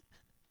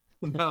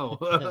 So, no,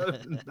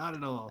 not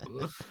at all.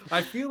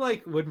 I feel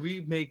like when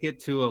we make it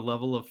to a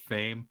level of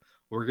fame,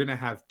 we're gonna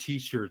have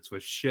T-shirts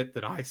with shit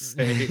that I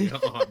say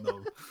on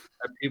them,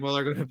 and people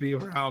are gonna be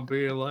around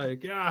being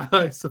like, "Yeah,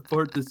 I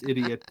support this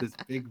idiot, this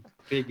big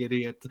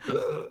idiot."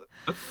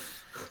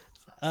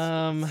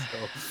 um.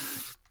 So,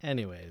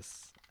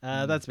 Anyways,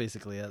 that's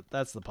basically it.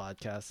 That's the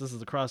podcast. This is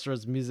the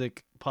Crossroads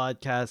Music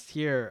Podcast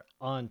here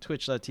on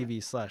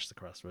twitch.tv/the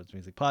Crossroads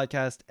Music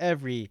Podcast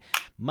every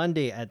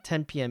Monday at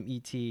 10 p.m.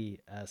 ET,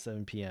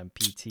 7 p.m.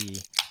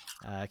 PT.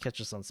 Catch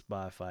us on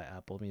Spotify,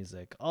 Apple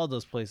Music, all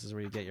those places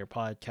where you get your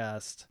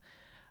podcast.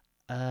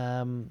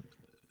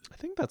 I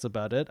think that's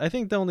about it. I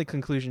think the only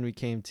conclusion we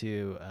came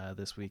to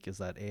this week is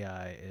that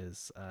AI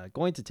is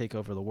going to take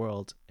over the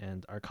world,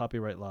 and our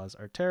copyright laws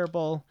are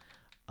terrible.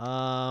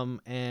 yeah,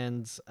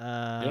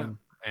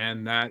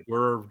 and that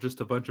we're just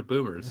a bunch of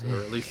boomers,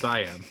 or at least I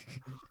am.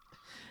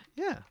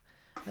 Yeah,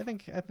 I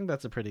think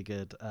that's a pretty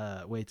good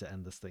way to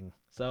end this thing.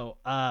 So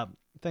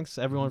thanks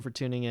everyone for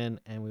tuning in,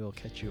 and we will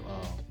catch you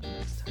all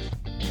next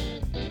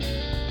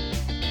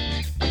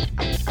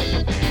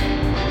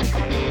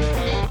time.